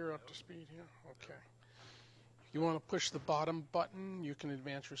sure you're up to speed here. Okay. You want to push the bottom button, you can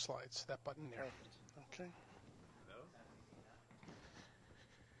advance your slides. That button there. Okay.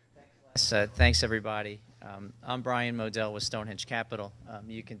 Thanks, everybody. I'm Brian Modell with Stonehenge Capital.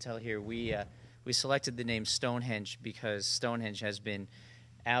 You can tell here we selected the name Stonehenge because Stonehenge has been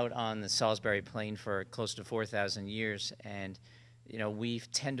out on the Salisbury Plain for close to 4,000 years, and we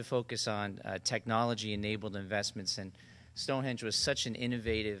tend to focus on technology-enabled investments. And Stonehenge was such an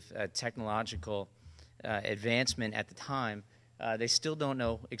innovative technological advancement at the time. They still don't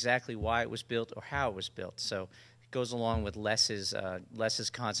know exactly why it was built or how it was built. So it goes along with Les's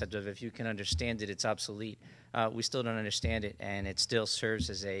concept of if you can understand it, it's obsolete. We still don't understand it, and it still serves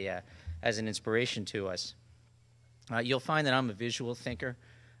as an inspiration to us. You'll find that I'm a visual thinker.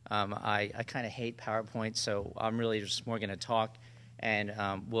 I kind of hate PowerPoint, so I'm really just more going to talk, and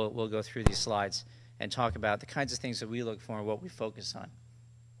we'll go through these slides and talk about the kinds of things that we look for and what we focus on.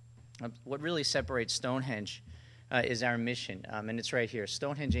 What really separates Stonehenge is our mission, and it's right here.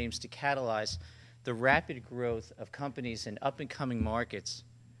 Stonehenge aims to catalyze the rapid growth of companies in up-and-coming markets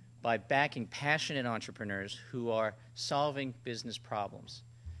by backing passionate entrepreneurs who are solving business problems.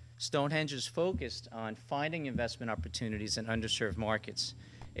 Stonehenge is focused on finding investment opportunities in underserved markets,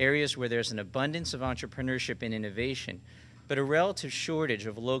 areas where there's an abundance of entrepreneurship and innovation, but a relative shortage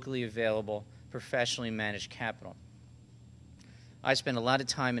of locally available, professionally managed capital. I spent a lot of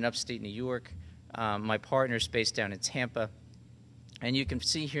time in upstate New York. My partner is based down in Tampa. And you can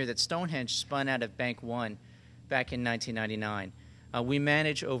see here that Stonehenge spun out of Bank One back in 1999. We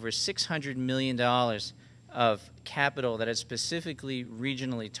manage over $600 million of capital that is specifically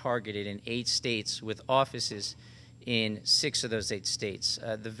regionally targeted in 8 states with offices in 6 of those 8 states.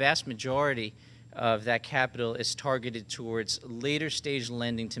 The vast majority of that capital is targeted towards later stage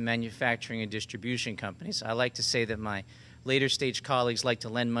lending to manufacturing and distribution companies. I like to say that my later stage colleagues like to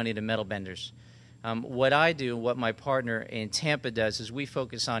lend money to metal benders. What I do, what my partner in Tampa does, is we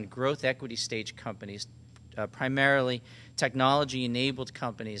focus on growth equity stage companies, primarily technology-enabled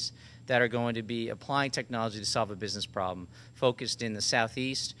companies that are going to be applying technology to solve a business problem, focused in the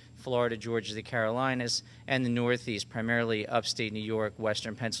Southeast, Florida, Georgia, the Carolinas, and the Northeast, primarily upstate New York,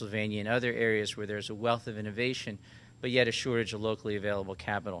 western Pennsylvania, and other areas where there's a wealth of innovation, but yet a shortage of locally available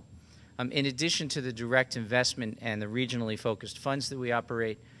capital. In addition to the direct investment and the regionally focused funds that we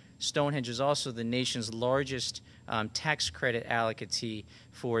operate, Stonehenge is also the nation's largest tax credit allocatee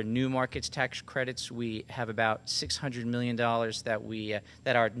for new markets tax credits. We have about $600 million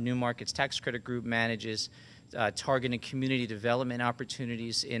that our new markets tax credit group manages, targeting community development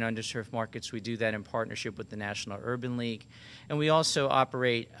opportunities in underserved markets. We do that in partnership with the National Urban League. And we also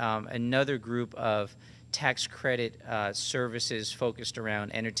operate another group of tax credit services focused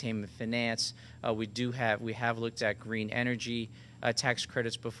around entertainment finance. We have looked at green energy tax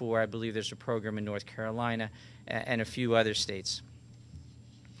credits before. I believe there's a program in North Carolina and a few other states.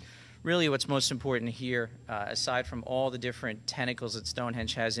 Really what's most important here, aside from all the different tentacles that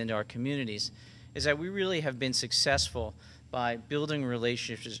Stonehenge has into our communities, is that we really have been successful by building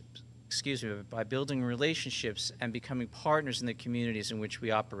relationships and becoming partners in the communities in which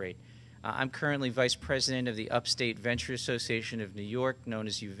we operate. I'm currently Vice President of the Upstate Venture Association of New York, known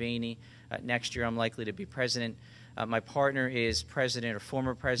as UVANY. Next year I'm likely to be President. My partner is president or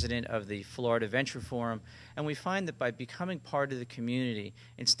former president of the Florida Venture Forum, and we find that by becoming part of the community,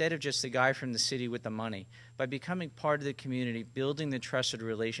 instead of just the guy from the city with the money, by becoming part of the community, building the trusted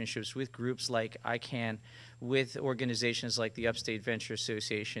relationships with groups like iCAN, with organizations like the Upstate Venture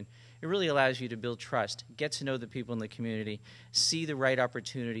Association, it really allows you to build trust, get to know the people in the community, see the right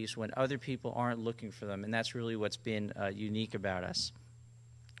opportunities when other people aren't looking for them, and that's really what's been unique about us.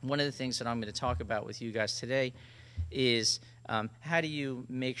 One of the things that I'm going to talk about with you guys today is how do you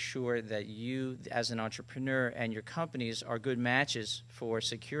make sure that you, as an entrepreneur, and your companies are good matches for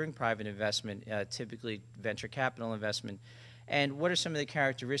securing private investment, typically venture capital investment, and what are some of the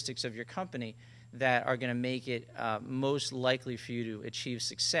characteristics of your company that are going to make it most likely for you to achieve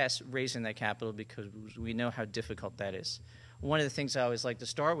success raising that capital, because we know how difficult that is. One of the things I always like to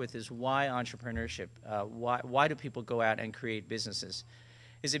start with is why entrepreneurship? Why do people go out and create businesses?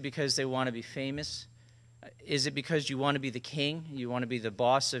 Is it because they want to be famous? Is it because you want to be the king? You want to be the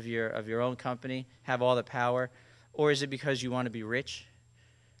boss of your own company, have all the power? Or is it because you want to be rich?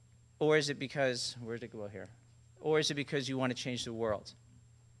 Or is it because, where'd it go here? Or is it because you want to change the world?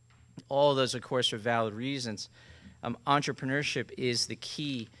 All of those, of course, are valid reasons. Entrepreneurship is the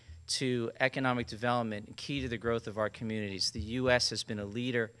key to economic development and key to the growth of our communities. The U.S. has been a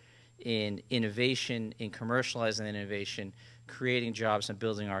leader in innovation, in commercializing innovation, creating jobs and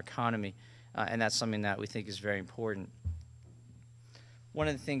building our economy, and that's something that we think is very important. One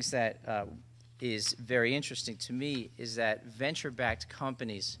of the things that is very interesting to me is that venture-backed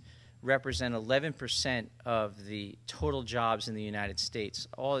companies represent 11% of the total jobs in the United States.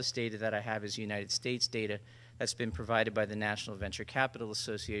 All this data that I have is United States data that's been provided by the National Venture Capital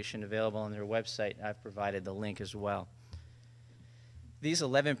Association, available on their website. I've provided the link as well. These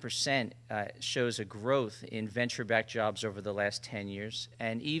 11% shows a growth in venture-backed jobs over the last 10 years,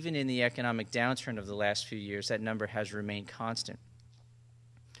 and even in the economic downturn of the last few years, that number has remained constant.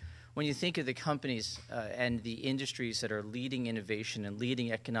 When you think of the companies and the industries that are leading innovation and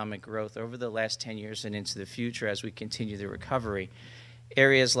leading economic growth over the last 10 years and into the future as we continue the recovery,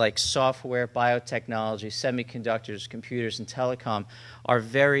 areas like software, biotechnology, semiconductors, computers, and telecom are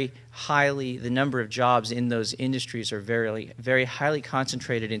very highly, the number of jobs in those industries are very, very highly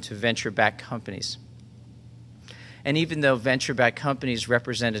concentrated into venture-backed companies. And even though venture-backed companies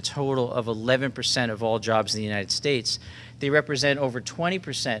represent a total of 11% of all jobs in the United States, they represent over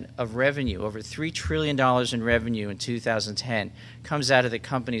 20% of revenue. Over $3 trillion in revenue in 2010 comes out of the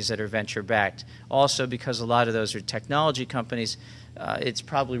companies that are venture-backed. Also, because a lot of those are technology companies, it's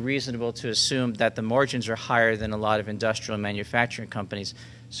probably reasonable to assume that the margins are higher than a lot of industrial and manufacturing companies.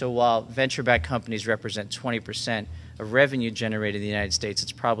 So while venture-backed companies represent 20% of revenue generated in the United States,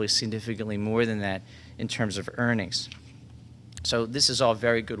 it's probably significantly more than that in terms of earnings. So this is all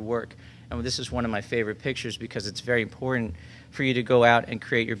very good work. And this is one of my favorite pictures because it's very important for you to go out and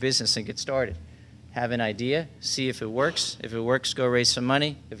create your business and get started. Have an idea, see if it works. If it works, go raise some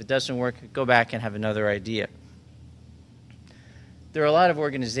money. If it doesn't work, go back and have another idea. There are a lot of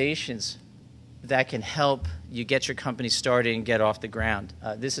organizations that can help you get your company started and get off the ground.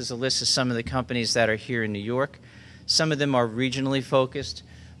 This is a list of some of the companies that are here in New York. Some of them are regionally focused,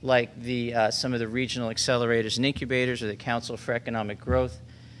 like some of the regional accelerators and incubators or the Council for Economic Growth.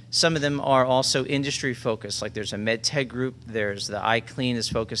 Some of them are also industry focused, like there's a MedTech group, there's the iClean is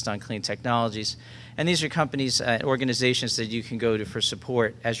focused on clean technologies, and these are companies, organizations that you can go to for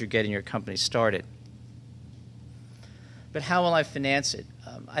support as you're getting your company started. But how will I finance it?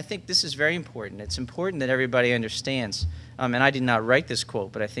 I think this is very important. It's important that everybody understands, and I did not write this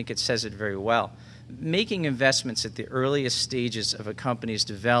quote, but I think it says it very well. Making investments at the earliest stages of a company's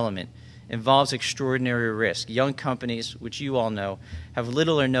development involves extraordinary risk. Young companies, which you all know, have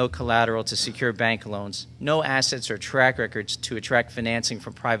little or no collateral to secure bank loans, no assets or track records to attract financing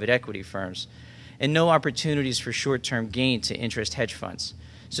from private equity firms, and no opportunities for short-term gain to interest hedge funds.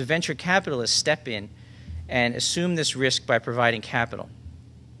 So venture capitalists step in and assume this risk by providing capital.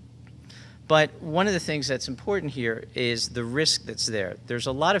 But one of the things that's important here is the risk that's there. There's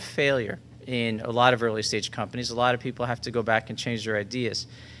a lot of failure in a lot of early-stage companies. A lot of people have to go back and change their ideas.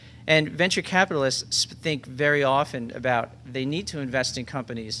 And venture capitalists think very often about they need to invest in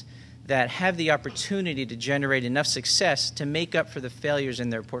companies that have the opportunity to generate enough success to make up for the failures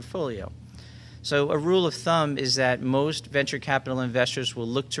in their portfolio. So a rule of thumb is that most venture capital investors will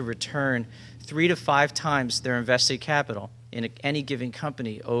look to return 3 to 5 times their invested capital in any given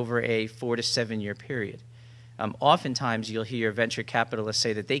company over a 4 to 7 year period. Oftentimes you'll hear venture capitalists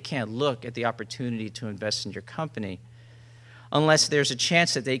say that they can't look at the opportunity to invest in your company unless there's a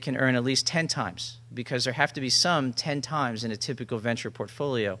chance that they can earn at least 10 times, because there have to be some 10 times in a typical venture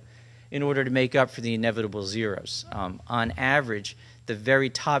portfolio in order to make up for the inevitable zeros. On average, the very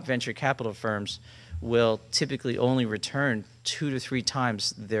top venture capital firms will typically only return 2 to 3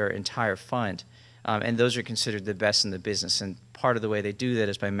 times their entire fund, and those are considered the best in the business, and part of the way they do that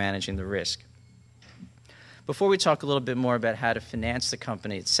is by managing the risk. Before we talk a little bit more about how to finance the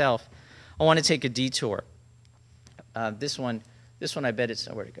company itself, I want to take a detour. This one I bet it's,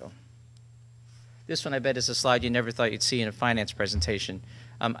 where'd it go? This one I bet is a slide you never thought you'd see in a finance presentation.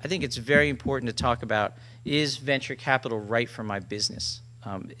 I think it's very important to talk about, is venture capital right for my business?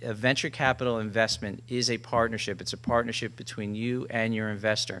 A venture capital investment is a partnership. It's a partnership between you and your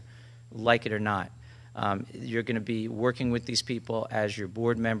investor, like it or not. You're going to be working with these people as your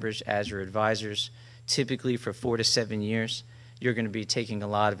board members, as your advisors, typically for 4 to 7 years. You're going to be taking a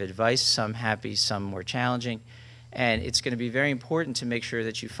lot of advice, some happy, some more challenging. And it's going to be very important to make sure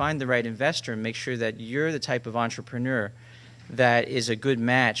that you find the right investor and make sure that you're the type of entrepreneur that is a good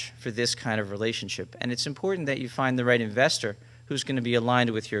match for this kind of relationship. And it's important that you find the right investor who's going to be aligned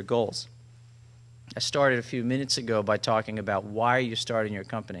with your goals. I started a few minutes ago by talking about why are you starting your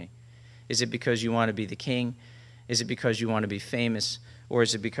company. Is it because you want to be the king? Is it because you want to be famous? Or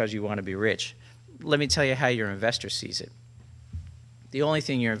is it because you want to be rich? Let me tell you how your investor sees it. The only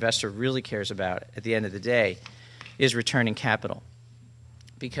thing your investor really cares about at the end of the day is returning capital.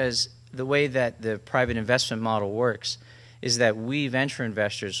 Because the way that the private investment model works is that we venture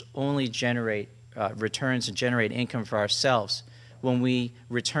investors only generate returns and generate income for ourselves when we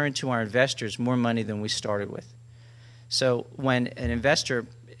return to our investors more money than we started with. So when an investor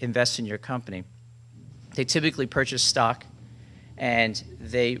invests in your company, they typically purchase stock and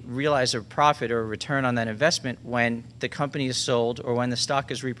they realize a profit or a return on that investment when the company is sold or when the stock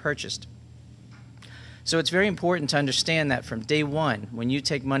is repurchased. So it's very important to understand that from day one, when you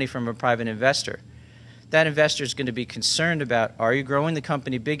take money from a private investor, that investor is going to be concerned about, are you growing the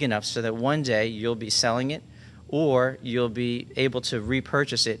company big enough so that one day you'll be selling it or you'll be able to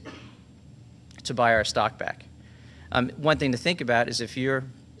repurchase it to buy our stock back. One thing to think about is if you're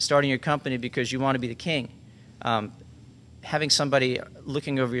starting your company because you want to be the king, having somebody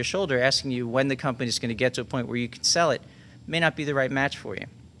looking over your shoulder asking you when the company is going to get to a point where you can sell it may not be the right match for you.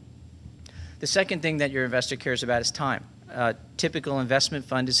 The second thing that your investor cares about is time. A typical investment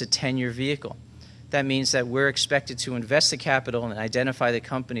fund is a 10-year vehicle. That means that we're expected to invest the capital and identify the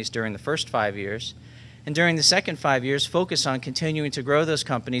companies during the first 5 years, and during the second 5 years, focus on continuing to grow those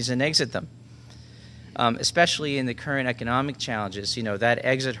companies and exit them. Especially in the current economic challenges, you know, that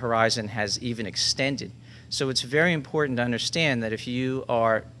exit horizon has even extended. So it's very important to understand that if you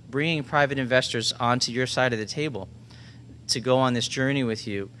are bringing private investors onto your side of the table to go on this journey with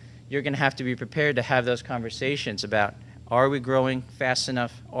you, you're going to have to be prepared to have those conversations about, are we growing fast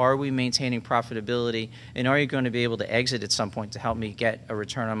enough? Are we maintaining profitability? And are you going to be able to exit at some point to help me get a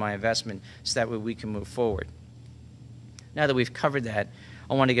return on my investment so that way we can move forward? Now that we've covered that,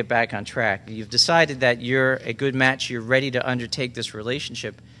 I want to get back on track. You've decided that you're a good match. You're ready to undertake this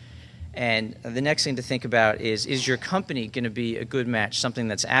relationship. And the next thing to think about is your company going to be a good match, something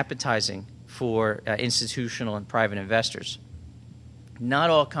that's appetizing for institutional and private investors? Not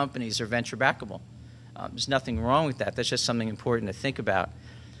all companies are venture backable. There's nothing wrong with that. That's just something important to think about.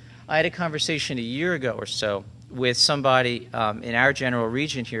 I had a conversation a year ago or so with somebody in our general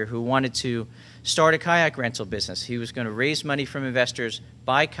region here who wanted to start a kayak rental business. He was going to raise money from investors,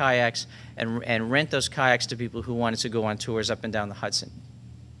 buy kayaks, and rent those kayaks to people who wanted to go on tours up and down the Hudson,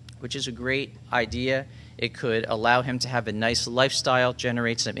 which is a great idea. It could allow him to have a nice lifestyle,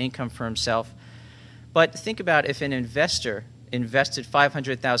 generate some income for himself. But think about if an investor invested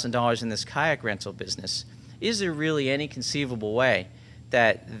 $500,000 in this kayak rental business, is there really any conceivable way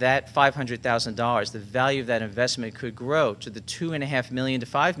that that $500,000, the value of that investment, could grow to the $2.5 million to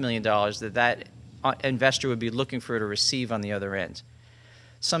 $5 million that that investor would be looking for to receive on the other end?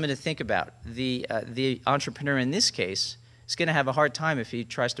 Something to think about. The entrepreneur in this case is going to have a hard time if he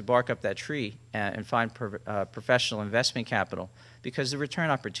tries to bark up that tree and find professional investment capital, because the return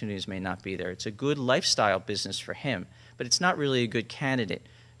opportunities may not be there. It's a good lifestyle business for him, but it's not really a good candidate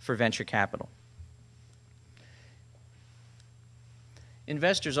for venture capital.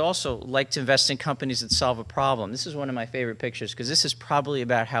 Investors also like to invest in companies that solve a problem. This is one of my favorite pictures because this is probably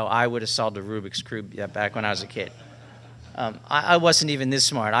about how I would have solved a Rubik's Cube back when I was a kid. I wasn't even this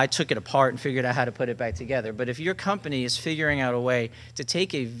smart. I took it apart and figured out how to put it back together. But if your company is figuring out a way to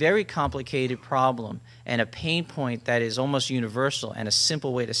take a very complicated problem and a pain point that is almost universal and a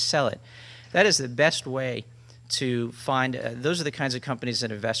simple way to sell it, that is the best way to find, those are the kinds of companies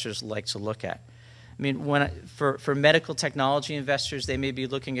that investors like to look at. I mean, for medical technology investors, they may be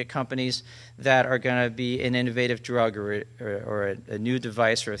looking at companies that are going to be an innovative drug or a new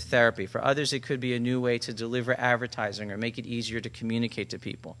device or a therapy. For others, it could be a new way to deliver advertising or make it easier to communicate to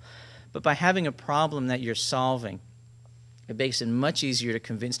people. But by having a problem that you're solving, it makes it much easier to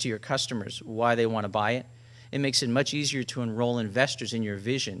convince to your customers why they want to buy it. It makes it much easier to enroll investors in your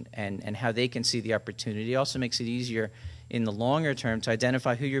vision and how they can see the opportunity. It also makes it easier in the longer term to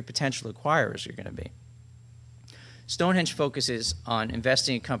identify who your potential acquirers are going to be. Stonehenge focuses on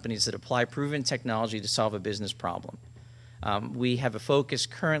investing in companies that apply proven technology to solve a business problem. We have a focus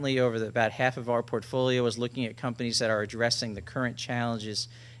currently over about half of our portfolio is looking at companies that are addressing the current challenges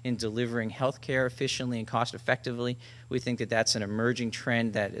in delivering healthcare efficiently and cost effectively. We think that that's an emerging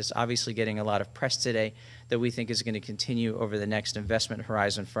trend that is obviously getting a lot of press today that we think is going to continue over the next investment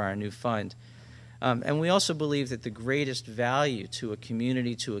horizon for our new fund. And we also believe that the greatest value to a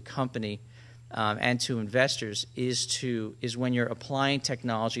community, to a company, and to investors is when you're applying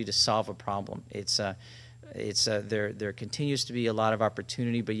technology to solve a problem. There continues to be a lot of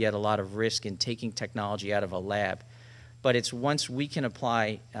opportunity, but yet a lot of risk in taking technology out of a lab. But it's once we can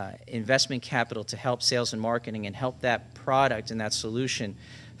apply investment capital to help sales and marketing and help that product and that solution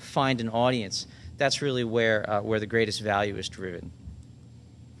find an audience, that's really where the greatest value is driven.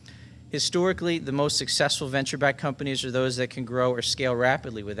 Historically, the most successful venture-backed companies are those that can grow or scale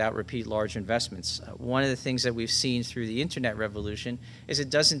rapidly without repeat large investments. One of the things that we've seen through the internet revolution is it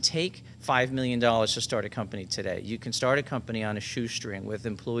doesn't take $5 million to start a company today. You can start a company on a shoestring with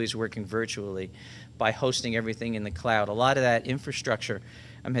employees working virtually by hosting everything in the cloud. A lot of that infrastructure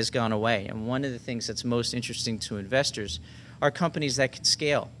has gone away. And one of the things that's most interesting to investors are companies that can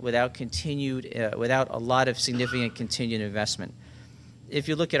scale without a lot of significant continued investment. If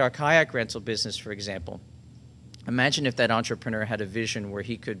you look at our kayak rental business, for example, imagine if that entrepreneur had a vision where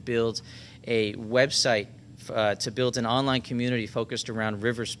he could build a website to build an online community focused around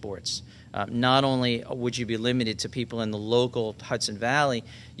river sports. Not only would you be limited to people in the local Hudson Valley,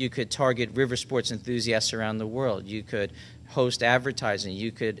 you could target river sports enthusiasts around the world. You could host advertising.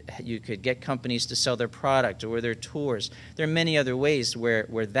 You could get companies to sell their product or their tours. There are many other ways where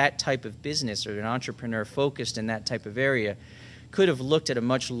that type of business or an entrepreneur focused in that type of area could have looked at a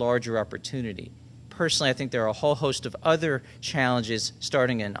much larger opportunity. Personally, I think there are a whole host of other challenges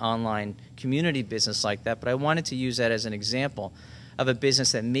starting an online community business like that, but I wanted to use that as an example of a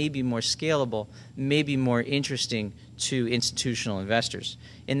business that may be more scalable, may be more interesting to institutional investors.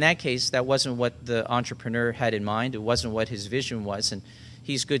 In that case, that wasn't what the entrepreneur had in mind. It wasn't what his vision was, and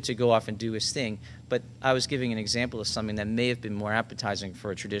he's good to go off and do his thing. But I was giving an example of something that may have been more appetizing for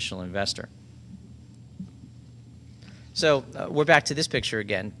a traditional investor. So we're back to this picture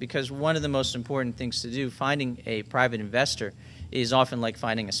again, because one of the most important things to do, finding a private investor, is often like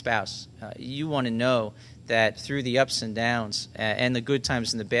finding a spouse. You want to know that through the ups and downs and the good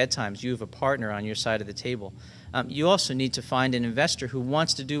times and the bad times, you have a partner on your side of the table. You also need to find an investor who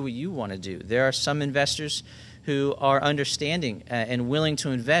wants to do what you want to do. There are some investors who are understanding and willing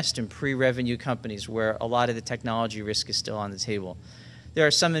to invest in pre-revenue companies where a lot of the technology risk is still on the table. There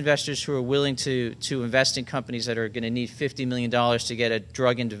are some investors who are willing to invest in companies that are going to need $50 million to get a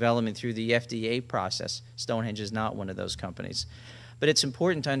drug in development through the FDA process. Stonehenge is not one of those companies. But it's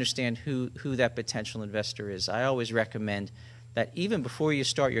important to understand who that potential investor is. I always recommend that even before you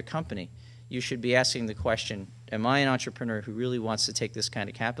start your company, you should be asking the question, am I an entrepreneur who really wants to take this kind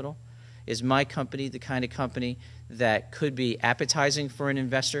of capital? Is my company the kind of company that could be appetizing for an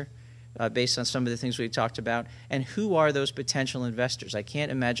investor? Based on some of the things we've talked about, and who are those potential investors? I can't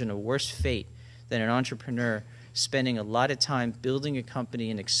imagine a worse fate than an entrepreneur spending a lot of time building a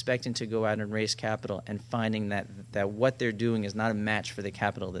company and expecting to go out and raise capital and finding that what they're doing is not a match for the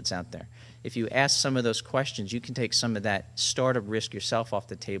capital that's out there. If you ask some of those questions, you can take some of that startup risk yourself off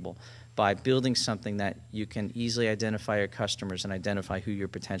the table by building something that you can easily identify your customers and identify who your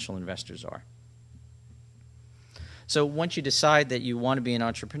potential investors are. So once you decide that you want to be an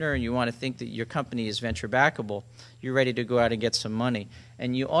entrepreneur and you want to think that your company is venture backable, you're ready to go out and get some money,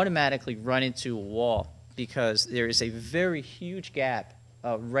 and you automatically run into a wall because there is a very huge gap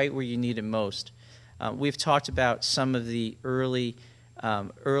right where you need it most. We've talked about some of the early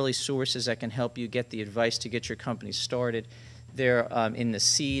sources that can help you get the advice to get your company started. They're in the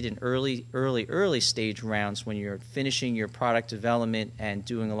seed and early stage rounds when you're finishing your product development and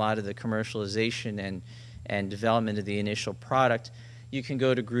doing a lot of the commercialization and development of the initial product. You can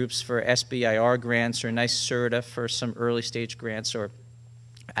go to groups for SBIR grants or NYSERDA for some early stage grants or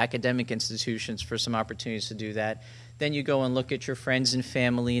academic institutions for some opportunities to do that. Then you go and look at your friends and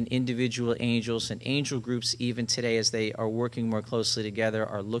family and individual angels and angel groups even today as they are working more closely together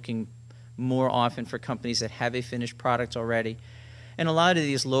are looking more often for companies that have a finished product already. And a lot of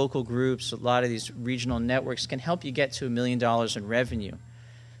these local groups, a lot of these regional networks can help you get to $1 million in revenue.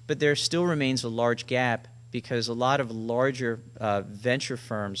 But there still remains a large gap because a lot of larger venture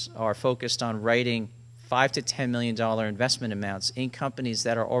firms are focused on writing $5 to $10 million investment amounts in companies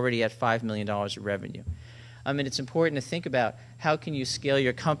that are already at $5 million of revenue. I mean, it's important to think about how can you scale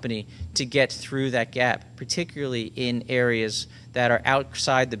your company to get through that gap, particularly in areas that are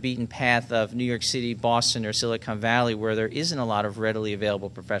outside the beaten path of New York City, Boston, or Silicon Valley, where there isn't a lot of readily available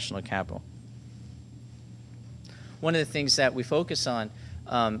professional capital. One of the things that we focus on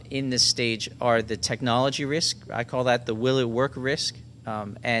in this stage are the technology risk. I call that the will it work risk.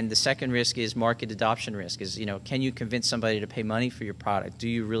 And the second risk is market adoption risk, is, can you convince somebody to pay money for your product? Do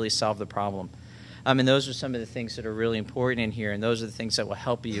you really solve the problem? And those are some of the things that are really important in here, and those are the things that will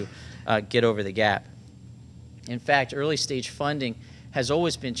help you get over the gap. In fact, early stage funding has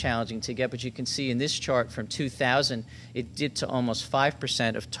always been challenging to get, but you can see in this chart from 2000, it dipped to almost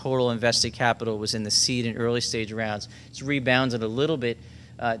 5% of total invested capital was in the seed and early stage rounds. It's rebounded a little bit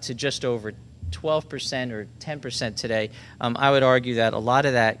to just over 12% or 10% today. I would argue that a lot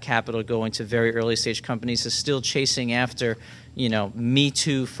of that capital going to very early stage companies is still chasing after, Me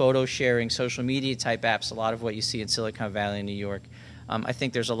Too, photo sharing, social media type apps, a lot of what you see in Silicon Valley and New York. I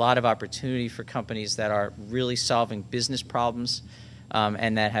think there's a lot of opportunity for companies that are really solving business problems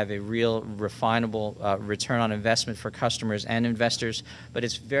and that have a real refinable return on investment for customers and investors, but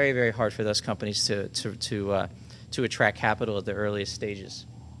it's very, very hard for those companies to attract capital at the earliest stages.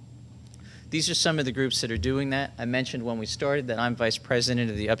 These are some of the groups that are doing that. I mentioned when we started that I'm vice president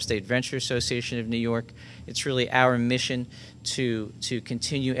of the Upstate Venture Association of New York. It's really our mission to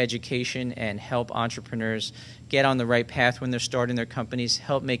continue education and help entrepreneurs get on the right path when they're starting their companies,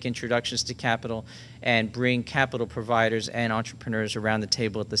 help make introductions to capital, and bring capital providers and entrepreneurs around the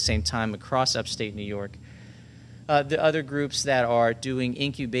table at the same time across upstate New York. The other groups that are doing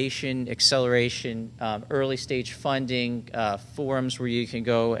incubation, acceleration, early stage funding, forums where you can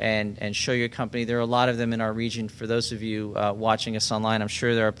go and show your company. There are a lot of them in our region. For those of you watching us online, I'm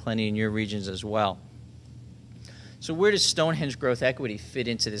sure there are plenty in your regions as well. So where does Stonehenge Growth Equity fit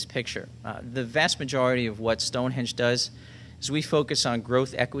into this picture? The vast majority of what Stonehenge does is we focus on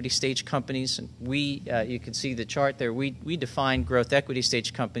growth equity stage companies. And you can see the chart there, we define growth equity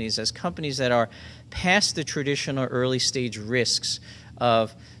stage companies as companies that are past the traditional early stage risks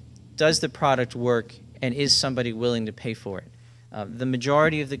of does the product work and is somebody willing to pay for it. The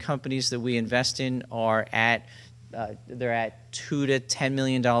majority of the companies that we invest in are they're at $2 to $10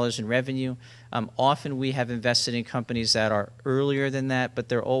 million in revenue. Often we have invested in companies that are earlier than that, but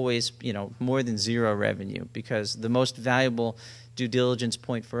they're always, more than zero revenue, because the most valuable due diligence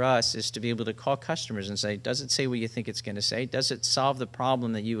point for us is to be able to call customers and say, does it say what you think it's going to say? Does it solve the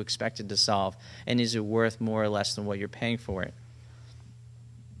problem that you expected to solve? And is it worth more or less than what you're paying for it?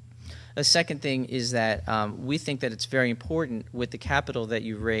 The second thing is that we think that it's very important with the capital that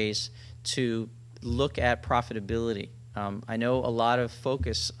you raise to look at profitability. I know a lot of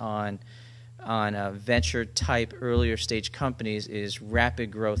focus on venture type earlier stage companies is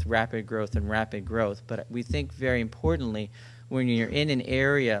rapid growth, and rapid growth. But we think very importantly, when you're in an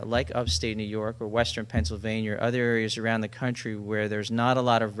area like upstate New York or western Pennsylvania or other areas around the country where there's not a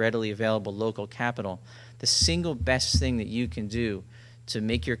lot of readily available local capital, the single best thing that you can do to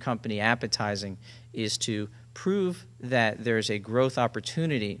make your company appetizing is to prove that there's a growth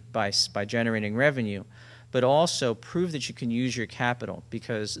opportunity by generating revenue, but also prove that you can use your capital,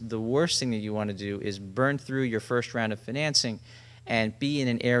 because the worst thing that you want to do is burn through your first round of financing and be in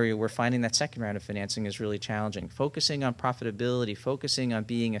an area where finding that second round of financing is really challenging. Focusing on profitability, focusing on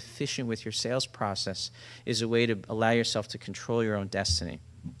being efficient with your sales process is a way to allow yourself to control your own destiny.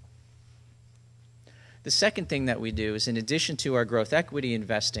 The second thing that we do is, in addition to our growth equity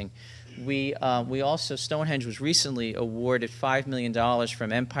investing, we also, Stonehenge was recently awarded $5 million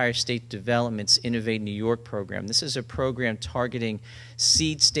from Empire State Development's Innovate New York program. This is a program targeting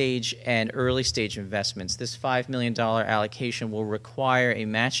seed stage and early stage investments. This $5 million allocation will require a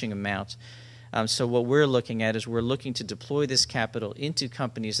matching amount. So what we're looking at is we're looking to deploy this capital into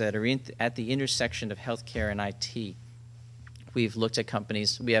companies that are at the intersection of healthcare and IT. We've looked at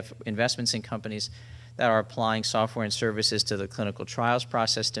companies, we have investments in companies that are applying software and services to the clinical trials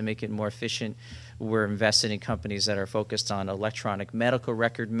process to make it more efficient. We're invested in companies that are focused on electronic medical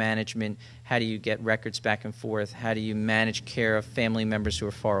record management. How do you get records back and forth? How do you manage care of family members who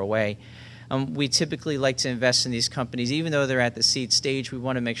are far away? We typically like to invest in these companies, even though they're at the seed stage. We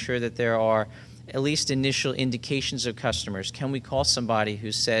want to make sure that there are at least initial indications of customers. Can we call somebody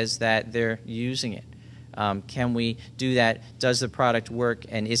who says that they're using it? Can we do that? Does the product work?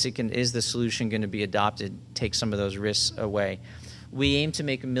 And is the solution going to be adopted? Take some of those risks away. We aim to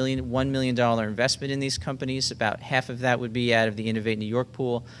make $1 million investment in these companies. About half of that would be out of the Innovate New York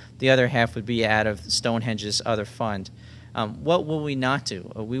pool. The other half would be out of Stonehenge's other fund. What will we not do?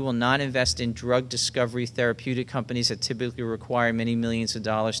 We will not invest in drug discovery therapeutic companies that typically require many millions of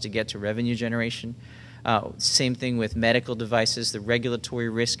dollars to get to revenue generation. Same thing with medical devices. The regulatory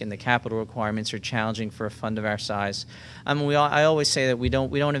risk and the capital requirements are challenging for a fund of our size. I always say that we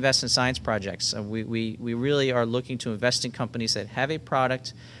don't invest in science projects. We really are looking to invest in companies that have a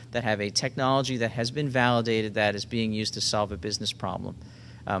product, that have a technology that has been validated, that is being used to solve a business problem.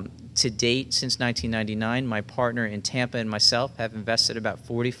 To date, since 1999, my partner in Tampa and myself have invested about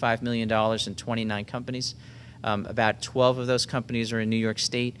 $45 million in 29 companies. About 12 of those companies are in New York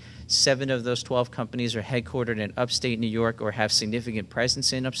State. 7 of those 12 companies are headquartered in upstate New York or have significant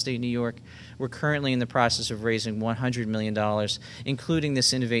presence in upstate New York. We're currently in the process of raising $100 million, including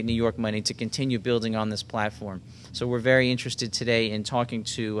this Innovate New York money, to continue building on this platform. So we're very interested today in talking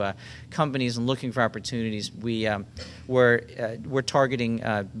to companies and looking for opportunities. We're targeting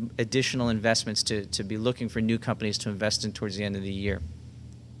additional investments to be looking for new companies to invest in towards the end of the year.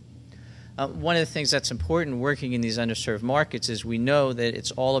 One of the things that's important working in these underserved markets is we know that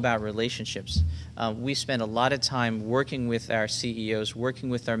it's all about relationships. We spend a lot of time working with our CEOs, working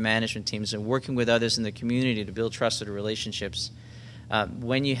with our management teams, and working with others in the community to build trusted relationships.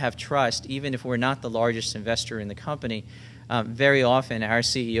 When you have trust, even if we're not the largest investor in the company, very often our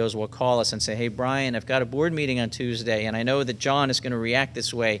CEOs will call us and say, hey, Brian, I've got a board meeting on Tuesday, and I know that John is going to react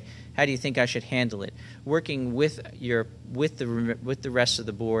this way. How do you think I should handle it? Working with the rest of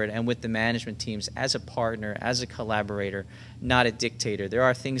the board and with the management teams as a partner, as a collaborator, not a dictator. There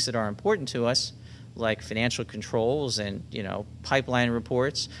are things that are important to us, like financial controls and pipeline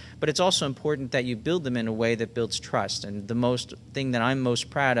reports, but it's also important that you build them in a way that builds trust. And the thing that I'm most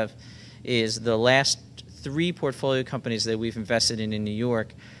proud of is the last 3 portfolio companies that we've invested in New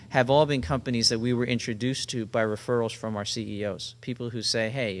York have all been companies that we were introduced to by referrals from our CEOs. People who say,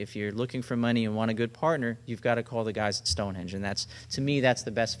 hey, if you're looking for money and want a good partner, you've got to call the guys at Stonehenge. And to me, that's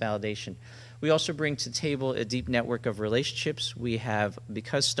the best validation. We also bring to the table a deep network of relationships.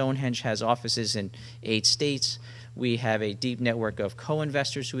 Because Stonehenge has offices in 8 states, we have a deep network of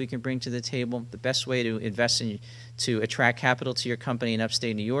co-investors who we can bring to the table. The best way to invest to attract capital to your company in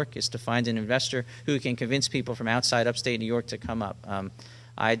upstate New York is to find an investor who can convince people from outside upstate New York to come up.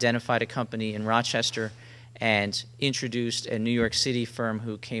 I identified a company in Rochester and introduced a New York City firm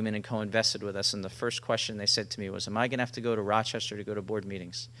who came in and co-invested with us. And the first question they said to me was, am I going to have to go to Rochester to go to board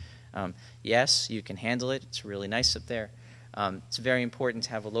meetings? Yes, you can handle it. It's really nice up there. It's very important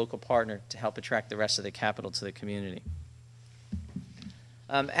to have a local partner to help attract the rest of the capital to the community.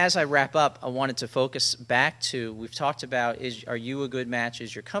 As I wrap up, I wanted to focus back to, we've talked about, are you a good match?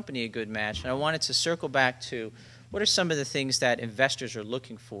 Is your company a good match? And I wanted to circle back to, what are some of the things that investors are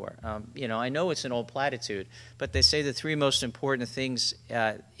looking for? I know it's an old platitude, but they say the 3 most important things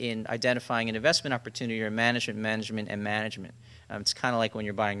in identifying an investment opportunity are management, management, and management. It's kind of like when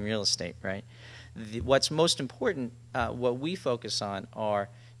you're buying real estate, right? What's most important, what we focus on are,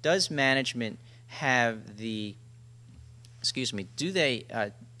 does management have the,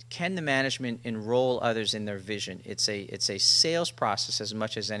 can the management enroll others in their vision? It's a sales process as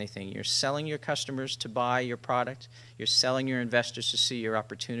much as anything. You're selling your customers to buy your product. You're selling your investors to see your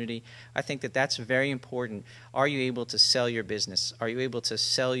opportunity. I think that that's very important. Are you able to sell your business? Are you able to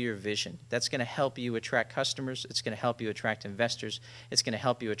sell your vision? That's going to help you attract customers. It's going to help you attract investors. It's going to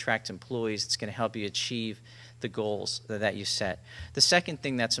help you attract employees. It's going to help you achieve the goals that you set. The second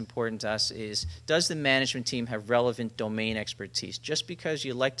thing that's important to us is, does the management team have relevant domain expertise? Just because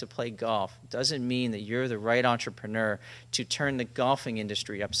you like to play golf doesn't mean that you're the right entrepreneur to turn the golfing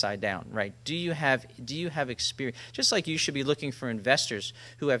industry upside down, right? Do you have experience? Just like you should be looking for investors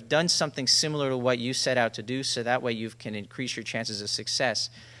who have done something similar to what you set out to do, so that way you can increase your chances of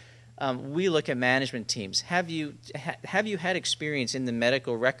success. We look at management teams. Have you had experience in the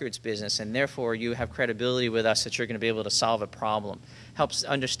medical records business, and therefore you have credibility with us that you're going to be able to solve a problem? Helps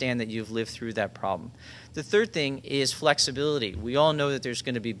understand that you've lived through that problem. The third thing is flexibility. We all know that there's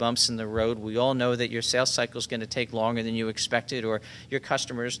going to be bumps in the road. We all know that your sales cycle is going to take longer than you expected, or your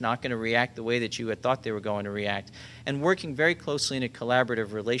customer is not going to react the way that you had thought they were going to react. And working very closely in a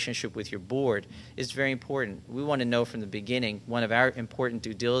collaborative relationship with your board is very important. We want to know from the beginning, one of our important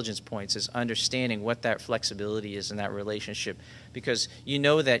due diligence points is understanding what that flexibility is in that relationship, because you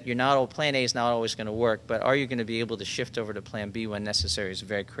know that plan A is not always going to work, but are you going to be able to shift over to plan B when necessary is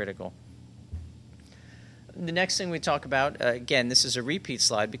very critical. The next thing we talk about, again, this is a repeat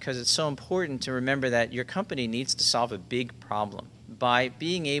slide because it's so important to remember that your company needs to solve a big problem. By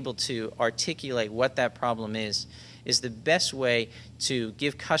being able to articulate what that problem is the best way to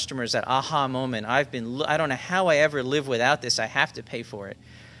give customers that aha moment. I don't know how I ever live without this. I have to pay for it.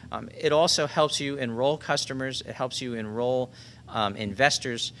 It also helps you enroll customers. It helps you enroll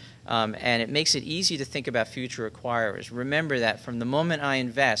investors. And it makes it easy to think about future acquirers. Remember that from the moment I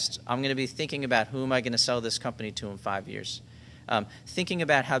invest, I'm going to be thinking about who am I going to sell this company to in 5 years. Thinking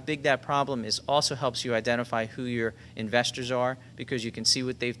about how big that problem is also helps you identify who your investors are because you can see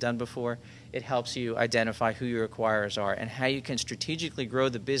what they've done before. It helps you identify who your acquirers are and how you can strategically grow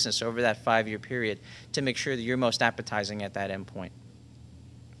the business over that 5-year period to make sure that you're most appetizing at that end point.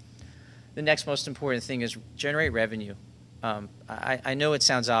 The next most important thing is generate revenue. I know it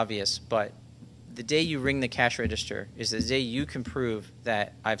sounds obvious, but the day you ring the cash register is the day you can prove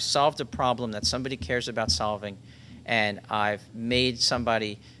that I've solved a problem that somebody cares about solving, and I've made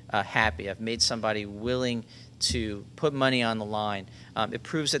somebody happy. I've made somebody willing to put money on the line. It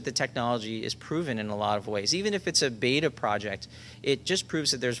proves that the technology is proven in a lot of ways. Even if it's a beta project, it just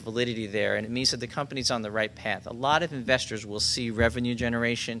proves that there's validity there, and it means that the company's on the right path. A lot of investors will see revenue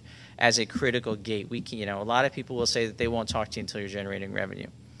generation as a critical gate. A lot of people will say that they won't talk to you until you're generating revenue.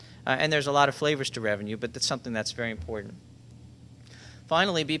 And there's a lot of flavors to revenue, but that's something that's very important.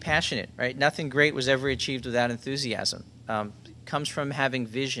 Finally, be passionate, right? Nothing great was ever achieved without enthusiasm. Comes from having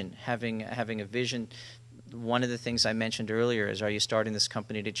vision, having a vision. One of the things I mentioned earlier is, are you starting this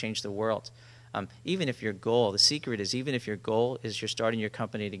company to change the world? Even if your goal, the secret is, even if your goal is you're starting your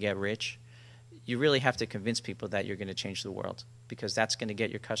company to get rich, you really have to convince people that you're going to change the world because that's going to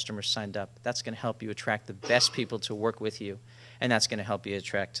get your customers signed up. That's going to help you attract the best people to work with you, and that's going to help you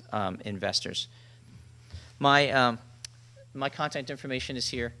attract investors. My contact information is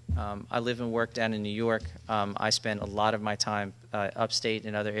here. I live and work down in New York. I spend a lot of my time upstate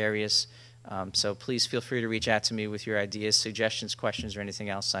in other areas. So please feel free to reach out to me with your ideas, suggestions, questions, or anything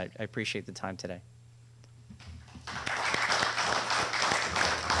else. I appreciate the time today.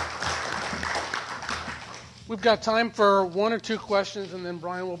 We've got time for 1 or 2 questions, and then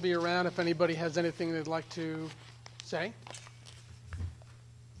Brian will be around if anybody has anything they'd like to say.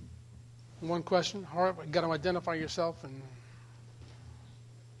 One question. All right, you've got to identify yourself. And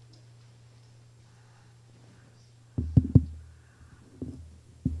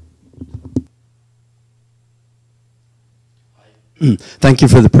Thank you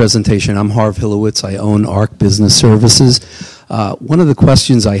for the presentation. I'm Harv Hilowitz. I own ARC Business Services. One of the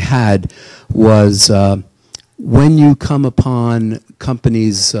questions I had was when you come upon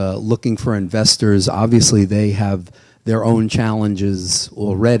companies looking for investors, obviously they have their own challenges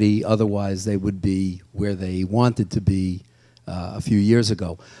already, otherwise they would be where they wanted to be a few years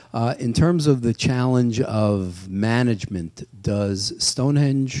ago. In terms of the challenge of management, does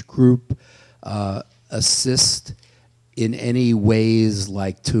Stonehenge Group assist in any ways,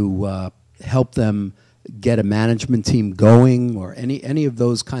 like to help them get a management team going, or any of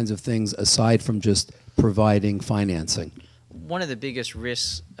those kinds of things aside from just providing financing? One of the biggest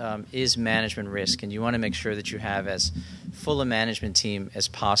risks is management risk, and you want to make sure that you have as full a management team as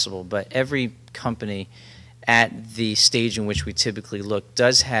possible. But every company at the stage in which we typically look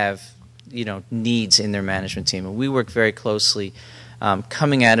does have, needs in their management team, and we work very closely.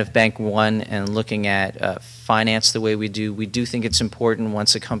 Coming out of Bank One and looking at finance the way we do think it's important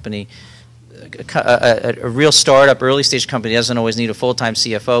once a company, a real startup, early stage company doesn't always need a full-time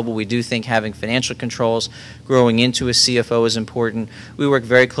CFO, but we do think having financial controls, growing into a CFO is important. We work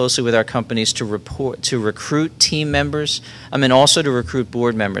very closely with our companies to recruit team members, and also to recruit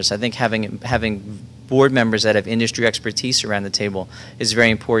board members. I think having board members that have industry expertise around the table is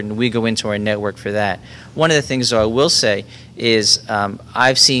very important. We go into our network for that. One of the things, though, I will say is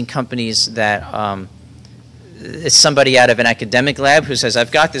I've seen companies that it's somebody out of an academic lab who says,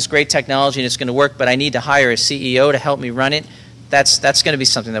 I've got this great technology and it's going to work, but I need to hire a CEO to help me run it. That's going to be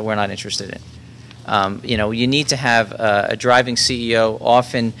something that we're not interested in. You need to have a driving CEO,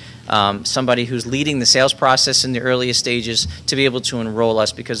 often somebody who's leading the sales process in the earliest stages, to be able to enroll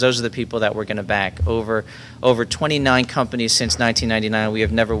us, because those are the people that we're going to back. Over 29 companies since 1999, we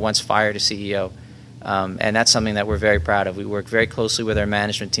have never once fired a CEO. And that's something that we're very proud of. We work very closely with our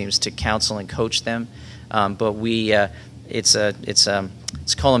management teams to counsel and coach them. But it's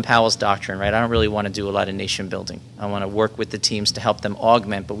Colin Powell's doctrine, right? I don't really want to do a lot of nation building. I want to work with the teams to help them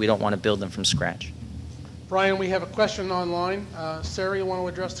augment, but we don't want to build them from scratch. Brian, we have a question online. Sarah, you want to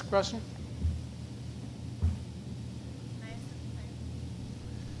address the question?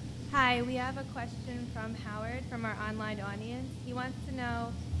 Hi, we have a question from Howard from our online audience. He wants to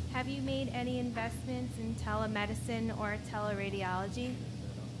know Have you made any investments in telemedicine or teleradiology?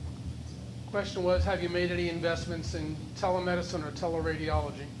 Question was, have you made any investments in telemedicine or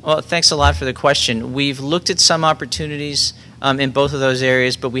teleradiology? Well, thanks a lot for the question. We've looked at some opportunities in both of those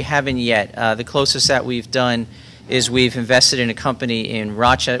areas, but we haven't yet. The closest that we've done is we've invested in a company in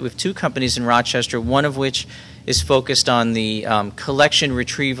Rochester. We have two companies in Rochester, one of which is focused on the collection,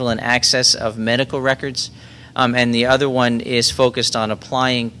 retrieval, and access of medical records, and the other one is focused on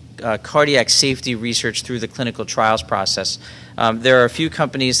applying cardiac safety research through the clinical trials process. There are a few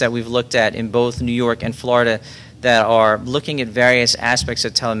companies that we've looked at in both New York and Florida that are looking at various aspects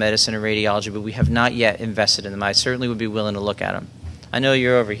of telemedicine and radiology, but we have not yet invested in them. I certainly would be willing to look at them. I know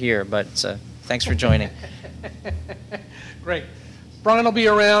you're over here, but thanks for joining. Great. Brian will be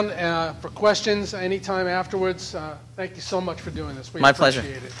around for questions anytime afterwards. Thank you so much for doing this. My pleasure.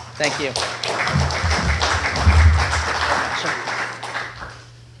 Appreciate it. Thank you.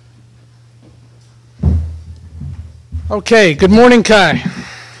 Okay, good morning, Kai.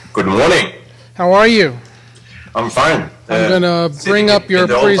 Good morning. How are you? I'm fine. I'm going to bring up your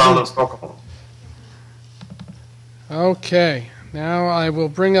presentation. Okay, now I will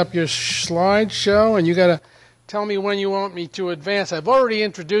bring up your slideshow, and you got to tell me when you want me to advance. I've already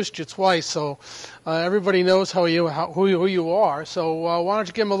introduced you twice, so everybody knows who you are. So why don't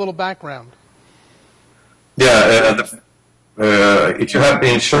you give them a little background? Yeah, if you have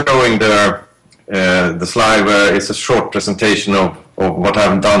been showing the slide where it's a short presentation of what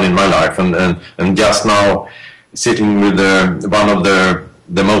I've done in my life, and just now sitting with one of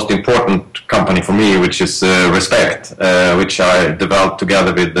the most important company for me, which is Respect, which I developed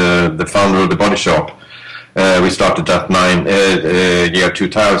together with the founder of the Body Shop. We started that year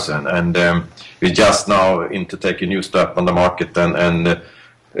 2000, and we're just now in to take a new step on the market and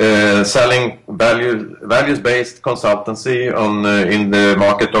selling values-based consultancy in the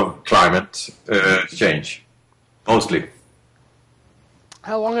market of climate change, mostly.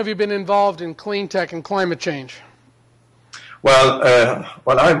 How long have you been involved in Cleantech and climate change? Well,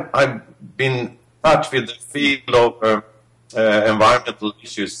 I've been in touch with the field of environmental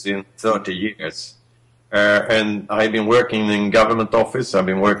issues in 30 years. And I've been working in government office, I've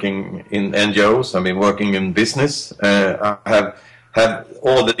been working in NGOs, I've been working in business. I have had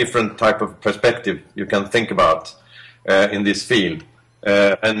all the different type of perspective you can think about in this field.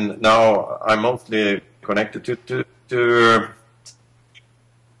 And now I'm mostly connected to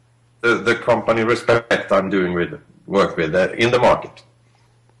the company Respect I'm doing work with in the market.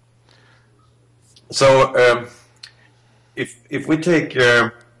 So if we take,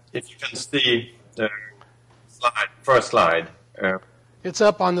 if you can see the first slide. It's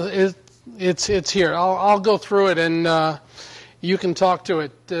up on the. It's here. I'll go through it and you can talk to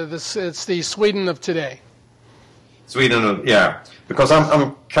it. It's the Sweden of today. Sweden, yeah, because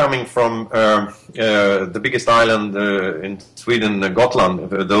I'm coming from the biggest island in Sweden, Gotland,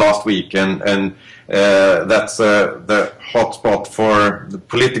 the last week, and that's the hotspot for the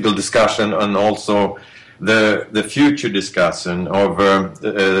political discussion and also the future discussion of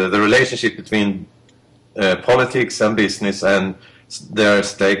the relationship between politics and business and their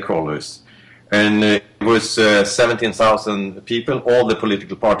stakeholders. And it was 17,000 people, all the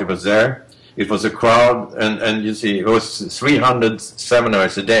political party was there. It was a crowd, and you see, it was 300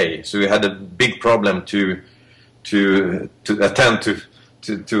 seminars a day, so we had a big problem to attend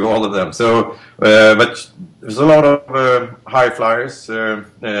to all of them. So, but there's a lot of high flyers,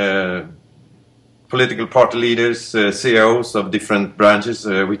 political party leaders, CEOs of different branches,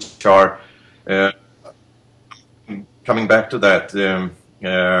 which are coming back to that,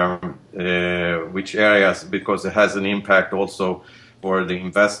 which areas, because it has an impact also for the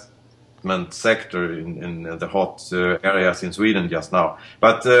investment sector in the hot areas in Sweden just now.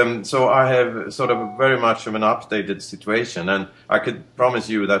 But so I have sort of very much of an updated situation, and I could promise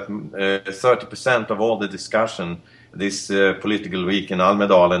you that 30% of all the discussion this political week in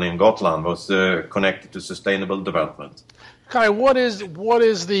Almedalen in Gotland was connected to sustainable development. Kai, what is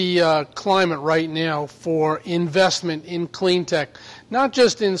the climate right now for investment in Cleantech, not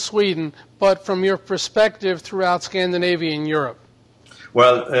just in Sweden, but from your perspective throughout Scandinavia and Europe?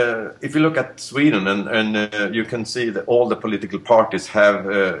 Well, if you look at Sweden, and you can see that all the political parties have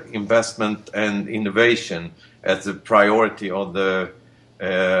investment and innovation as a priority on the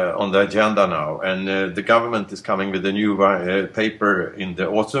agenda now, and the government is coming with a new paper in the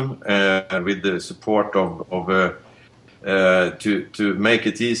autumn with the support of to make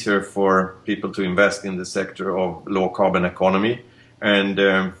it easier for people to invest in the sector of low carbon economy.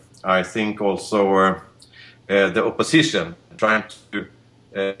 And I think also the opposition trying to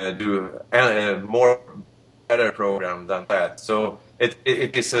do a more better program than that. So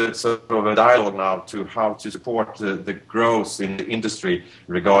it is a sort of a dialogue now to how to support the growth in the industry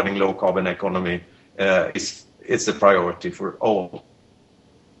regarding low carbon economy. It's a priority for all.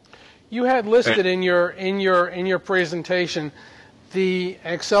 You had listed in your presentation the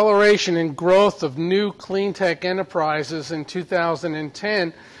acceleration and growth of new Cleantech enterprises in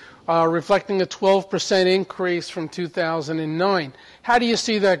 2010, reflecting a 12% increase from 2009. How do you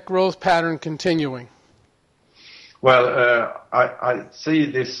see that growth pattern continuing? Well, I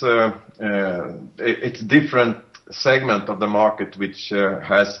see this, it's different segment of the market which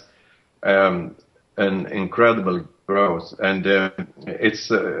has an incredible growth, and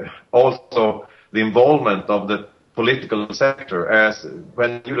it's also the involvement of the political sector, as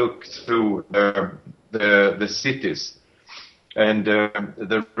when you look through the cities and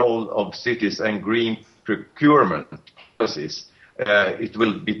the role of cities and green procurement policies, it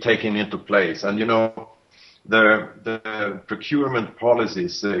will be taken into place. And you know, the procurement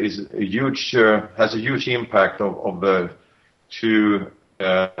policies is a huge has a huge impact to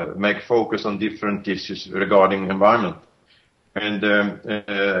make focus on different issues regarding environment. And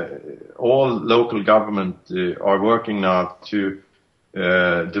all local government are working now to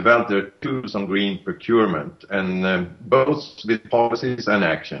develop their tools on green procurement, and both with policies and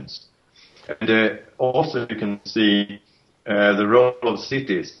actions. And also you can see the role of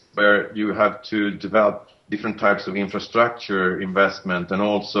cities, where you have to develop different types of infrastructure investment, and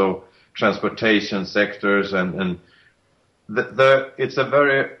also transportation sectors, and it's a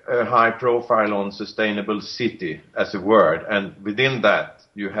very high profile on sustainable city as a word, and within that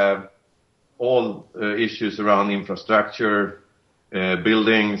you have all issues around infrastructure,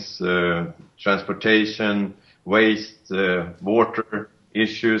 buildings, transportation, waste, water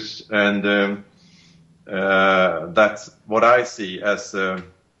issues, and that's what I see as the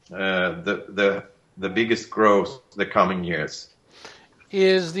biggest growth the coming years.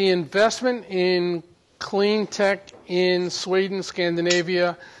 Is the investment in Cleantech in Sweden,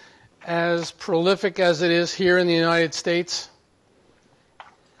 Scandinavia, as prolific as it is here in the United States?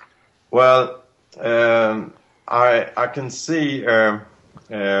 Well, I can see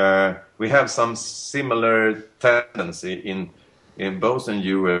we have some similar tendency in both in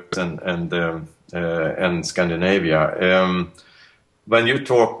US and Scandinavia. When you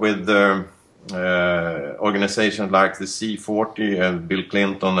talk with organizations like the C40 and Bill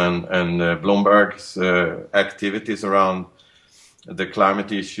Clinton and Bloomberg's activities around the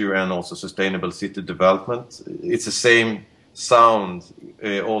climate issue and also sustainable city development, it's the same sound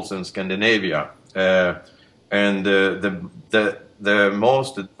also in Scandinavia. And the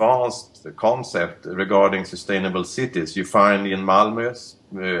most advanced concept regarding sustainable cities you find in Malmö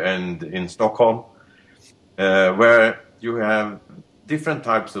and in Stockholm, where you have different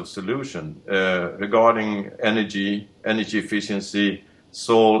types of solution regarding energy efficiency,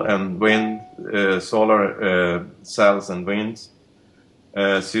 solar and wind, solar cells and wind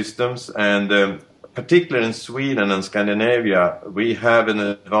systems, and particularly in Sweden and Scandinavia, we have an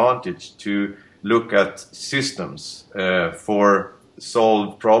advantage to look at systems for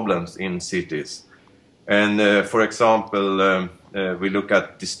solve problems in cities. And for example, we look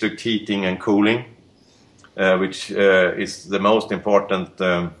at district heating and cooling, which is the most important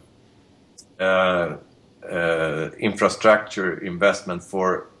infrastructure investment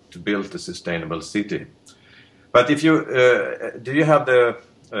to build a sustainable city. But if you do you have the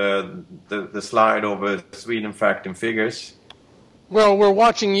slide over Sweden fact and figures? Well, we're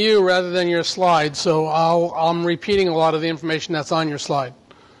watching you rather than your slide, so I'm repeating a lot of the information that's on your slide.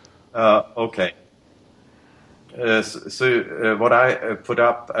 Okay. So what I put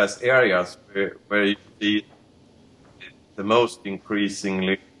up as areas where you see the most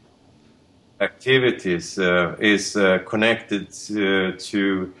increasingly activities is connected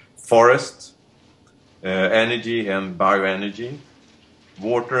to forest, energy and bioenergy,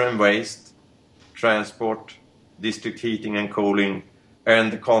 water and waste, transport, district heating and cooling,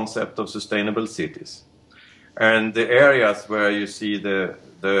 and the concept of sustainable cities. And the areas where you see the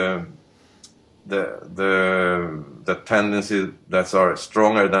tendency that are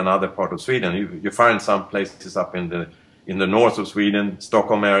stronger than other part of Sweden, you find some places up in the north of Sweden,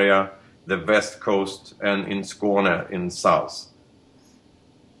 Stockholm area, the west coast, and in Skåne in south.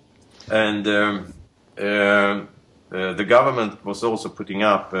 And the government was also putting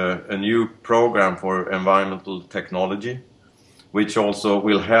up a new program for environmental technology, which also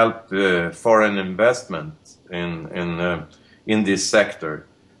will help foreign investment in this sector.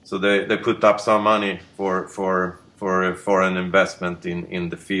 So they put up some money for foreign investment in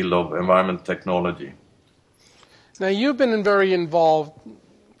the field of environmental technology. Now, you've been very involved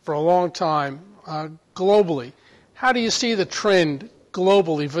for a long time globally. How do you see the trend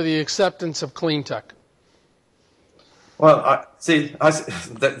globally for the acceptance of clean tech? Well,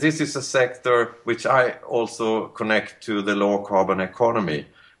 this is a sector which I also connect to the low carbon economy,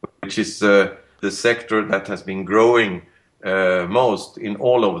 which is the sector that has been growing most in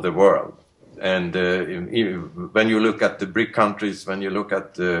all over the world. And when you look at the BRIC countries, when you look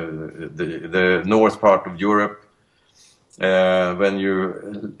at the north part of Europe, when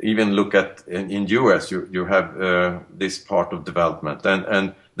you even look at in US, you have this part of development,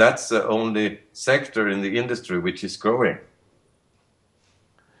 and that's the only sector in the industry which is growing.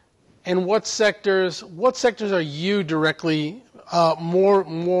 And what sectors are you directly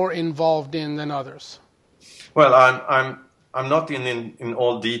more involved in than others? Well, I'm not in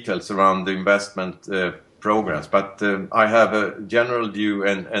all details around the investment programs, but I have a general view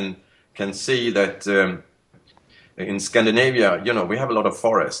and can see that in Scandinavia, you know, we have a lot of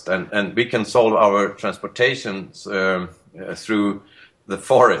forest, and we can solve our transportations through the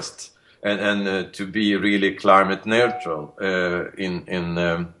forest, and to be really climate neutral in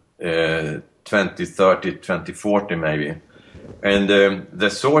 2030, 2040 maybe. And the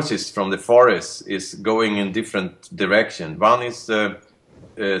sources from the forest is going in different direction. One is to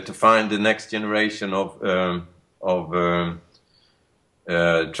find the next generation of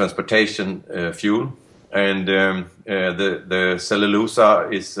transportation fuel, and the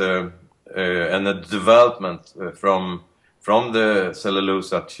cellulosa is and the development from the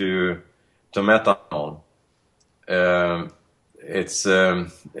cellulosa to methanol.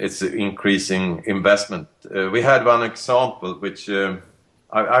 It's increasing investment. We had one example which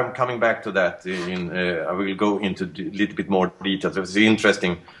I'm coming back to that. I will go into a little bit more details. It's an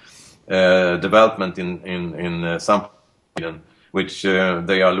interesting development in some which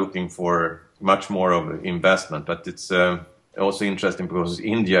they are looking for much more of investment, but it's also interesting because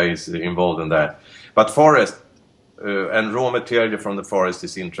India is involved in that. But forest and raw material from the forest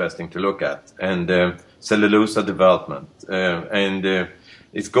is interesting to look at, and cellulosa development, and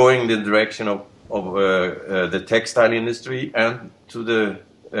it's going in the direction of the textile industry and to the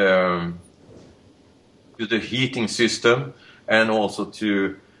heating system, and also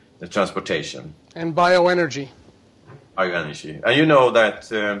to the transportation and bioenergy. And you know that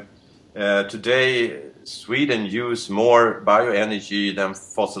today Sweden uses more bioenergy than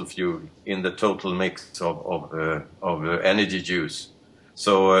fossil fuel in the total mix of energy use.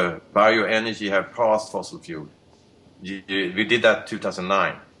 So bioenergy have passed fossil fuel. We did that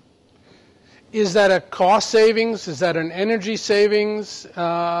 2009. Is that a cost savings? Is that an energy savings?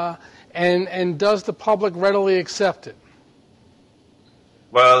 And does the public readily accept it?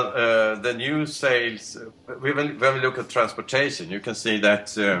 Well, the new sales, when we look at transportation, you can see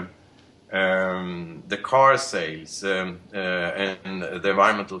that the car sales and the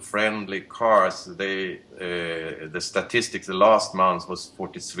environmental friendly cars, the statistics the last month was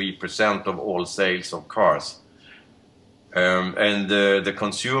 43% of all sales of cars. And the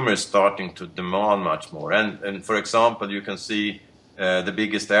consumer is starting to demand much more. And for example, you can see the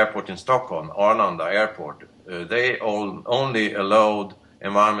biggest airport in Stockholm, Arlanda Airport, they only allowed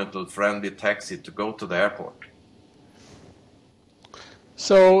environmental friendly taxi to go to the airport.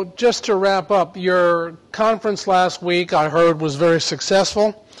 So just to wrap up, your conference last week I heard was very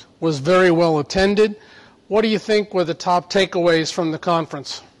successful, was very well attended. What do you think were the top takeaways from the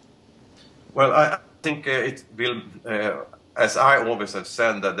conference? Well, I think it will, as I always have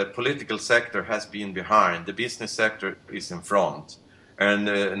said, that the political sector has been behind, the business sector is in front, and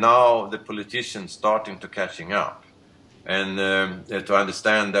now the politicians starting to catching up. And to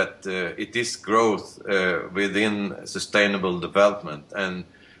understand that it is growth within sustainable development, and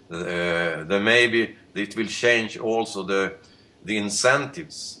then maybe it will change also the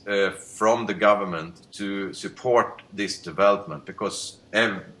incentives from the government to support this development, because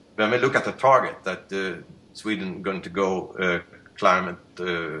when we look at the target that Sweden is going to go climate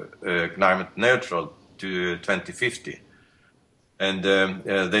neutral to 2050. And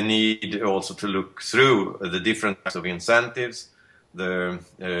they need also to look through the different types of incentives, the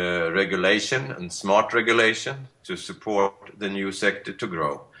regulation and smart regulation to support the new sector to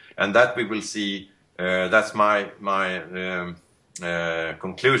grow. And that we will see, that's my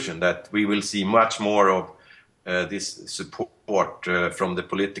conclusion, that we will see much more of this support from the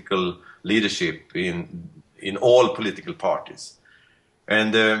political leadership in all political parties.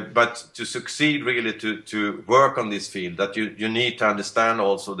 And but to succeed really to work on this field, that you need to understand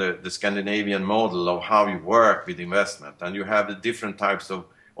also the Scandinavian model of how you work with investment, and you have the different types of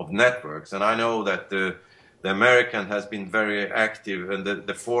networks. And I know that the American has been very active, and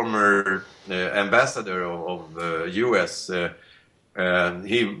the former ambassador of US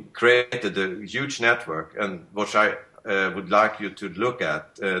he created a huge network, and what I would like you to look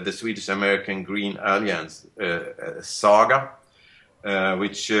at, the Swedish-American Green Alliance, SAGA,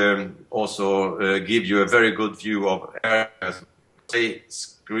 which also give you a very good view of areas, say,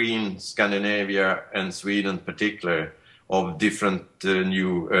 green Scandinavia and Sweden in particular, of different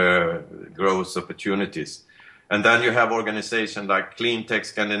new growth opportunities. And then you have organizations like Cleantech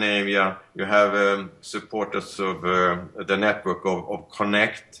Scandinavia, you have supporters of the network of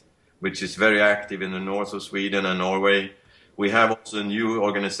Connect, which is very active in the north of Sweden and Norway. We have also a new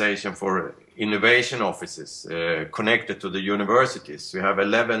organization for innovation offices connected to the universities. We have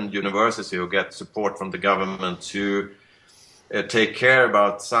 11 universities who get support from the government to take care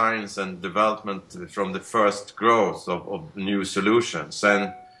about science and development from the first growth of new solutions.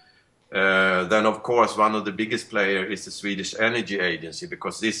 And then, of course, one of the biggest players is the Swedish Energy Agency,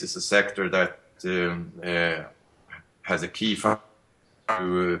 because this is a sector that has a key fund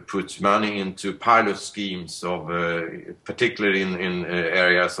to put money into pilot schemes of, particularly in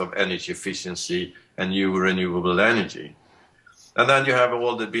areas of energy efficiency and new renewable energy. And then you have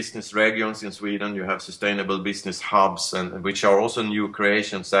all the business regions in Sweden. You have sustainable business hubs, and which are also new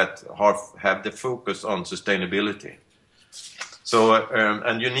creations that have the focus on sustainability. So,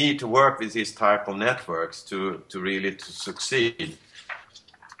 and you need to work with these type of networks to really succeed.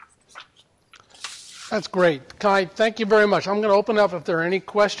 That's great. Kai, thank you very much. I'm going to open up if there are any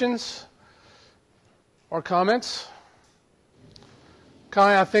questions or comments.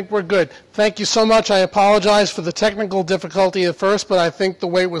 Kai, I think we're good. Thank you so much. I apologize for the technical difficulty at first, but I think the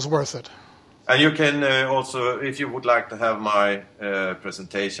wait was worth it. And you can also, if you would like to have my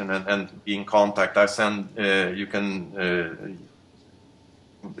presentation and be in contact, you can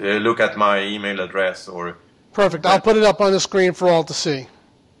look at my email address or... Perfect. I'll put it up on the screen for all to see.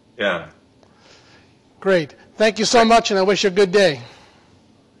 Yeah. Great. Thank you so much, and I wish you a good day.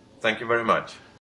 Thank you very much.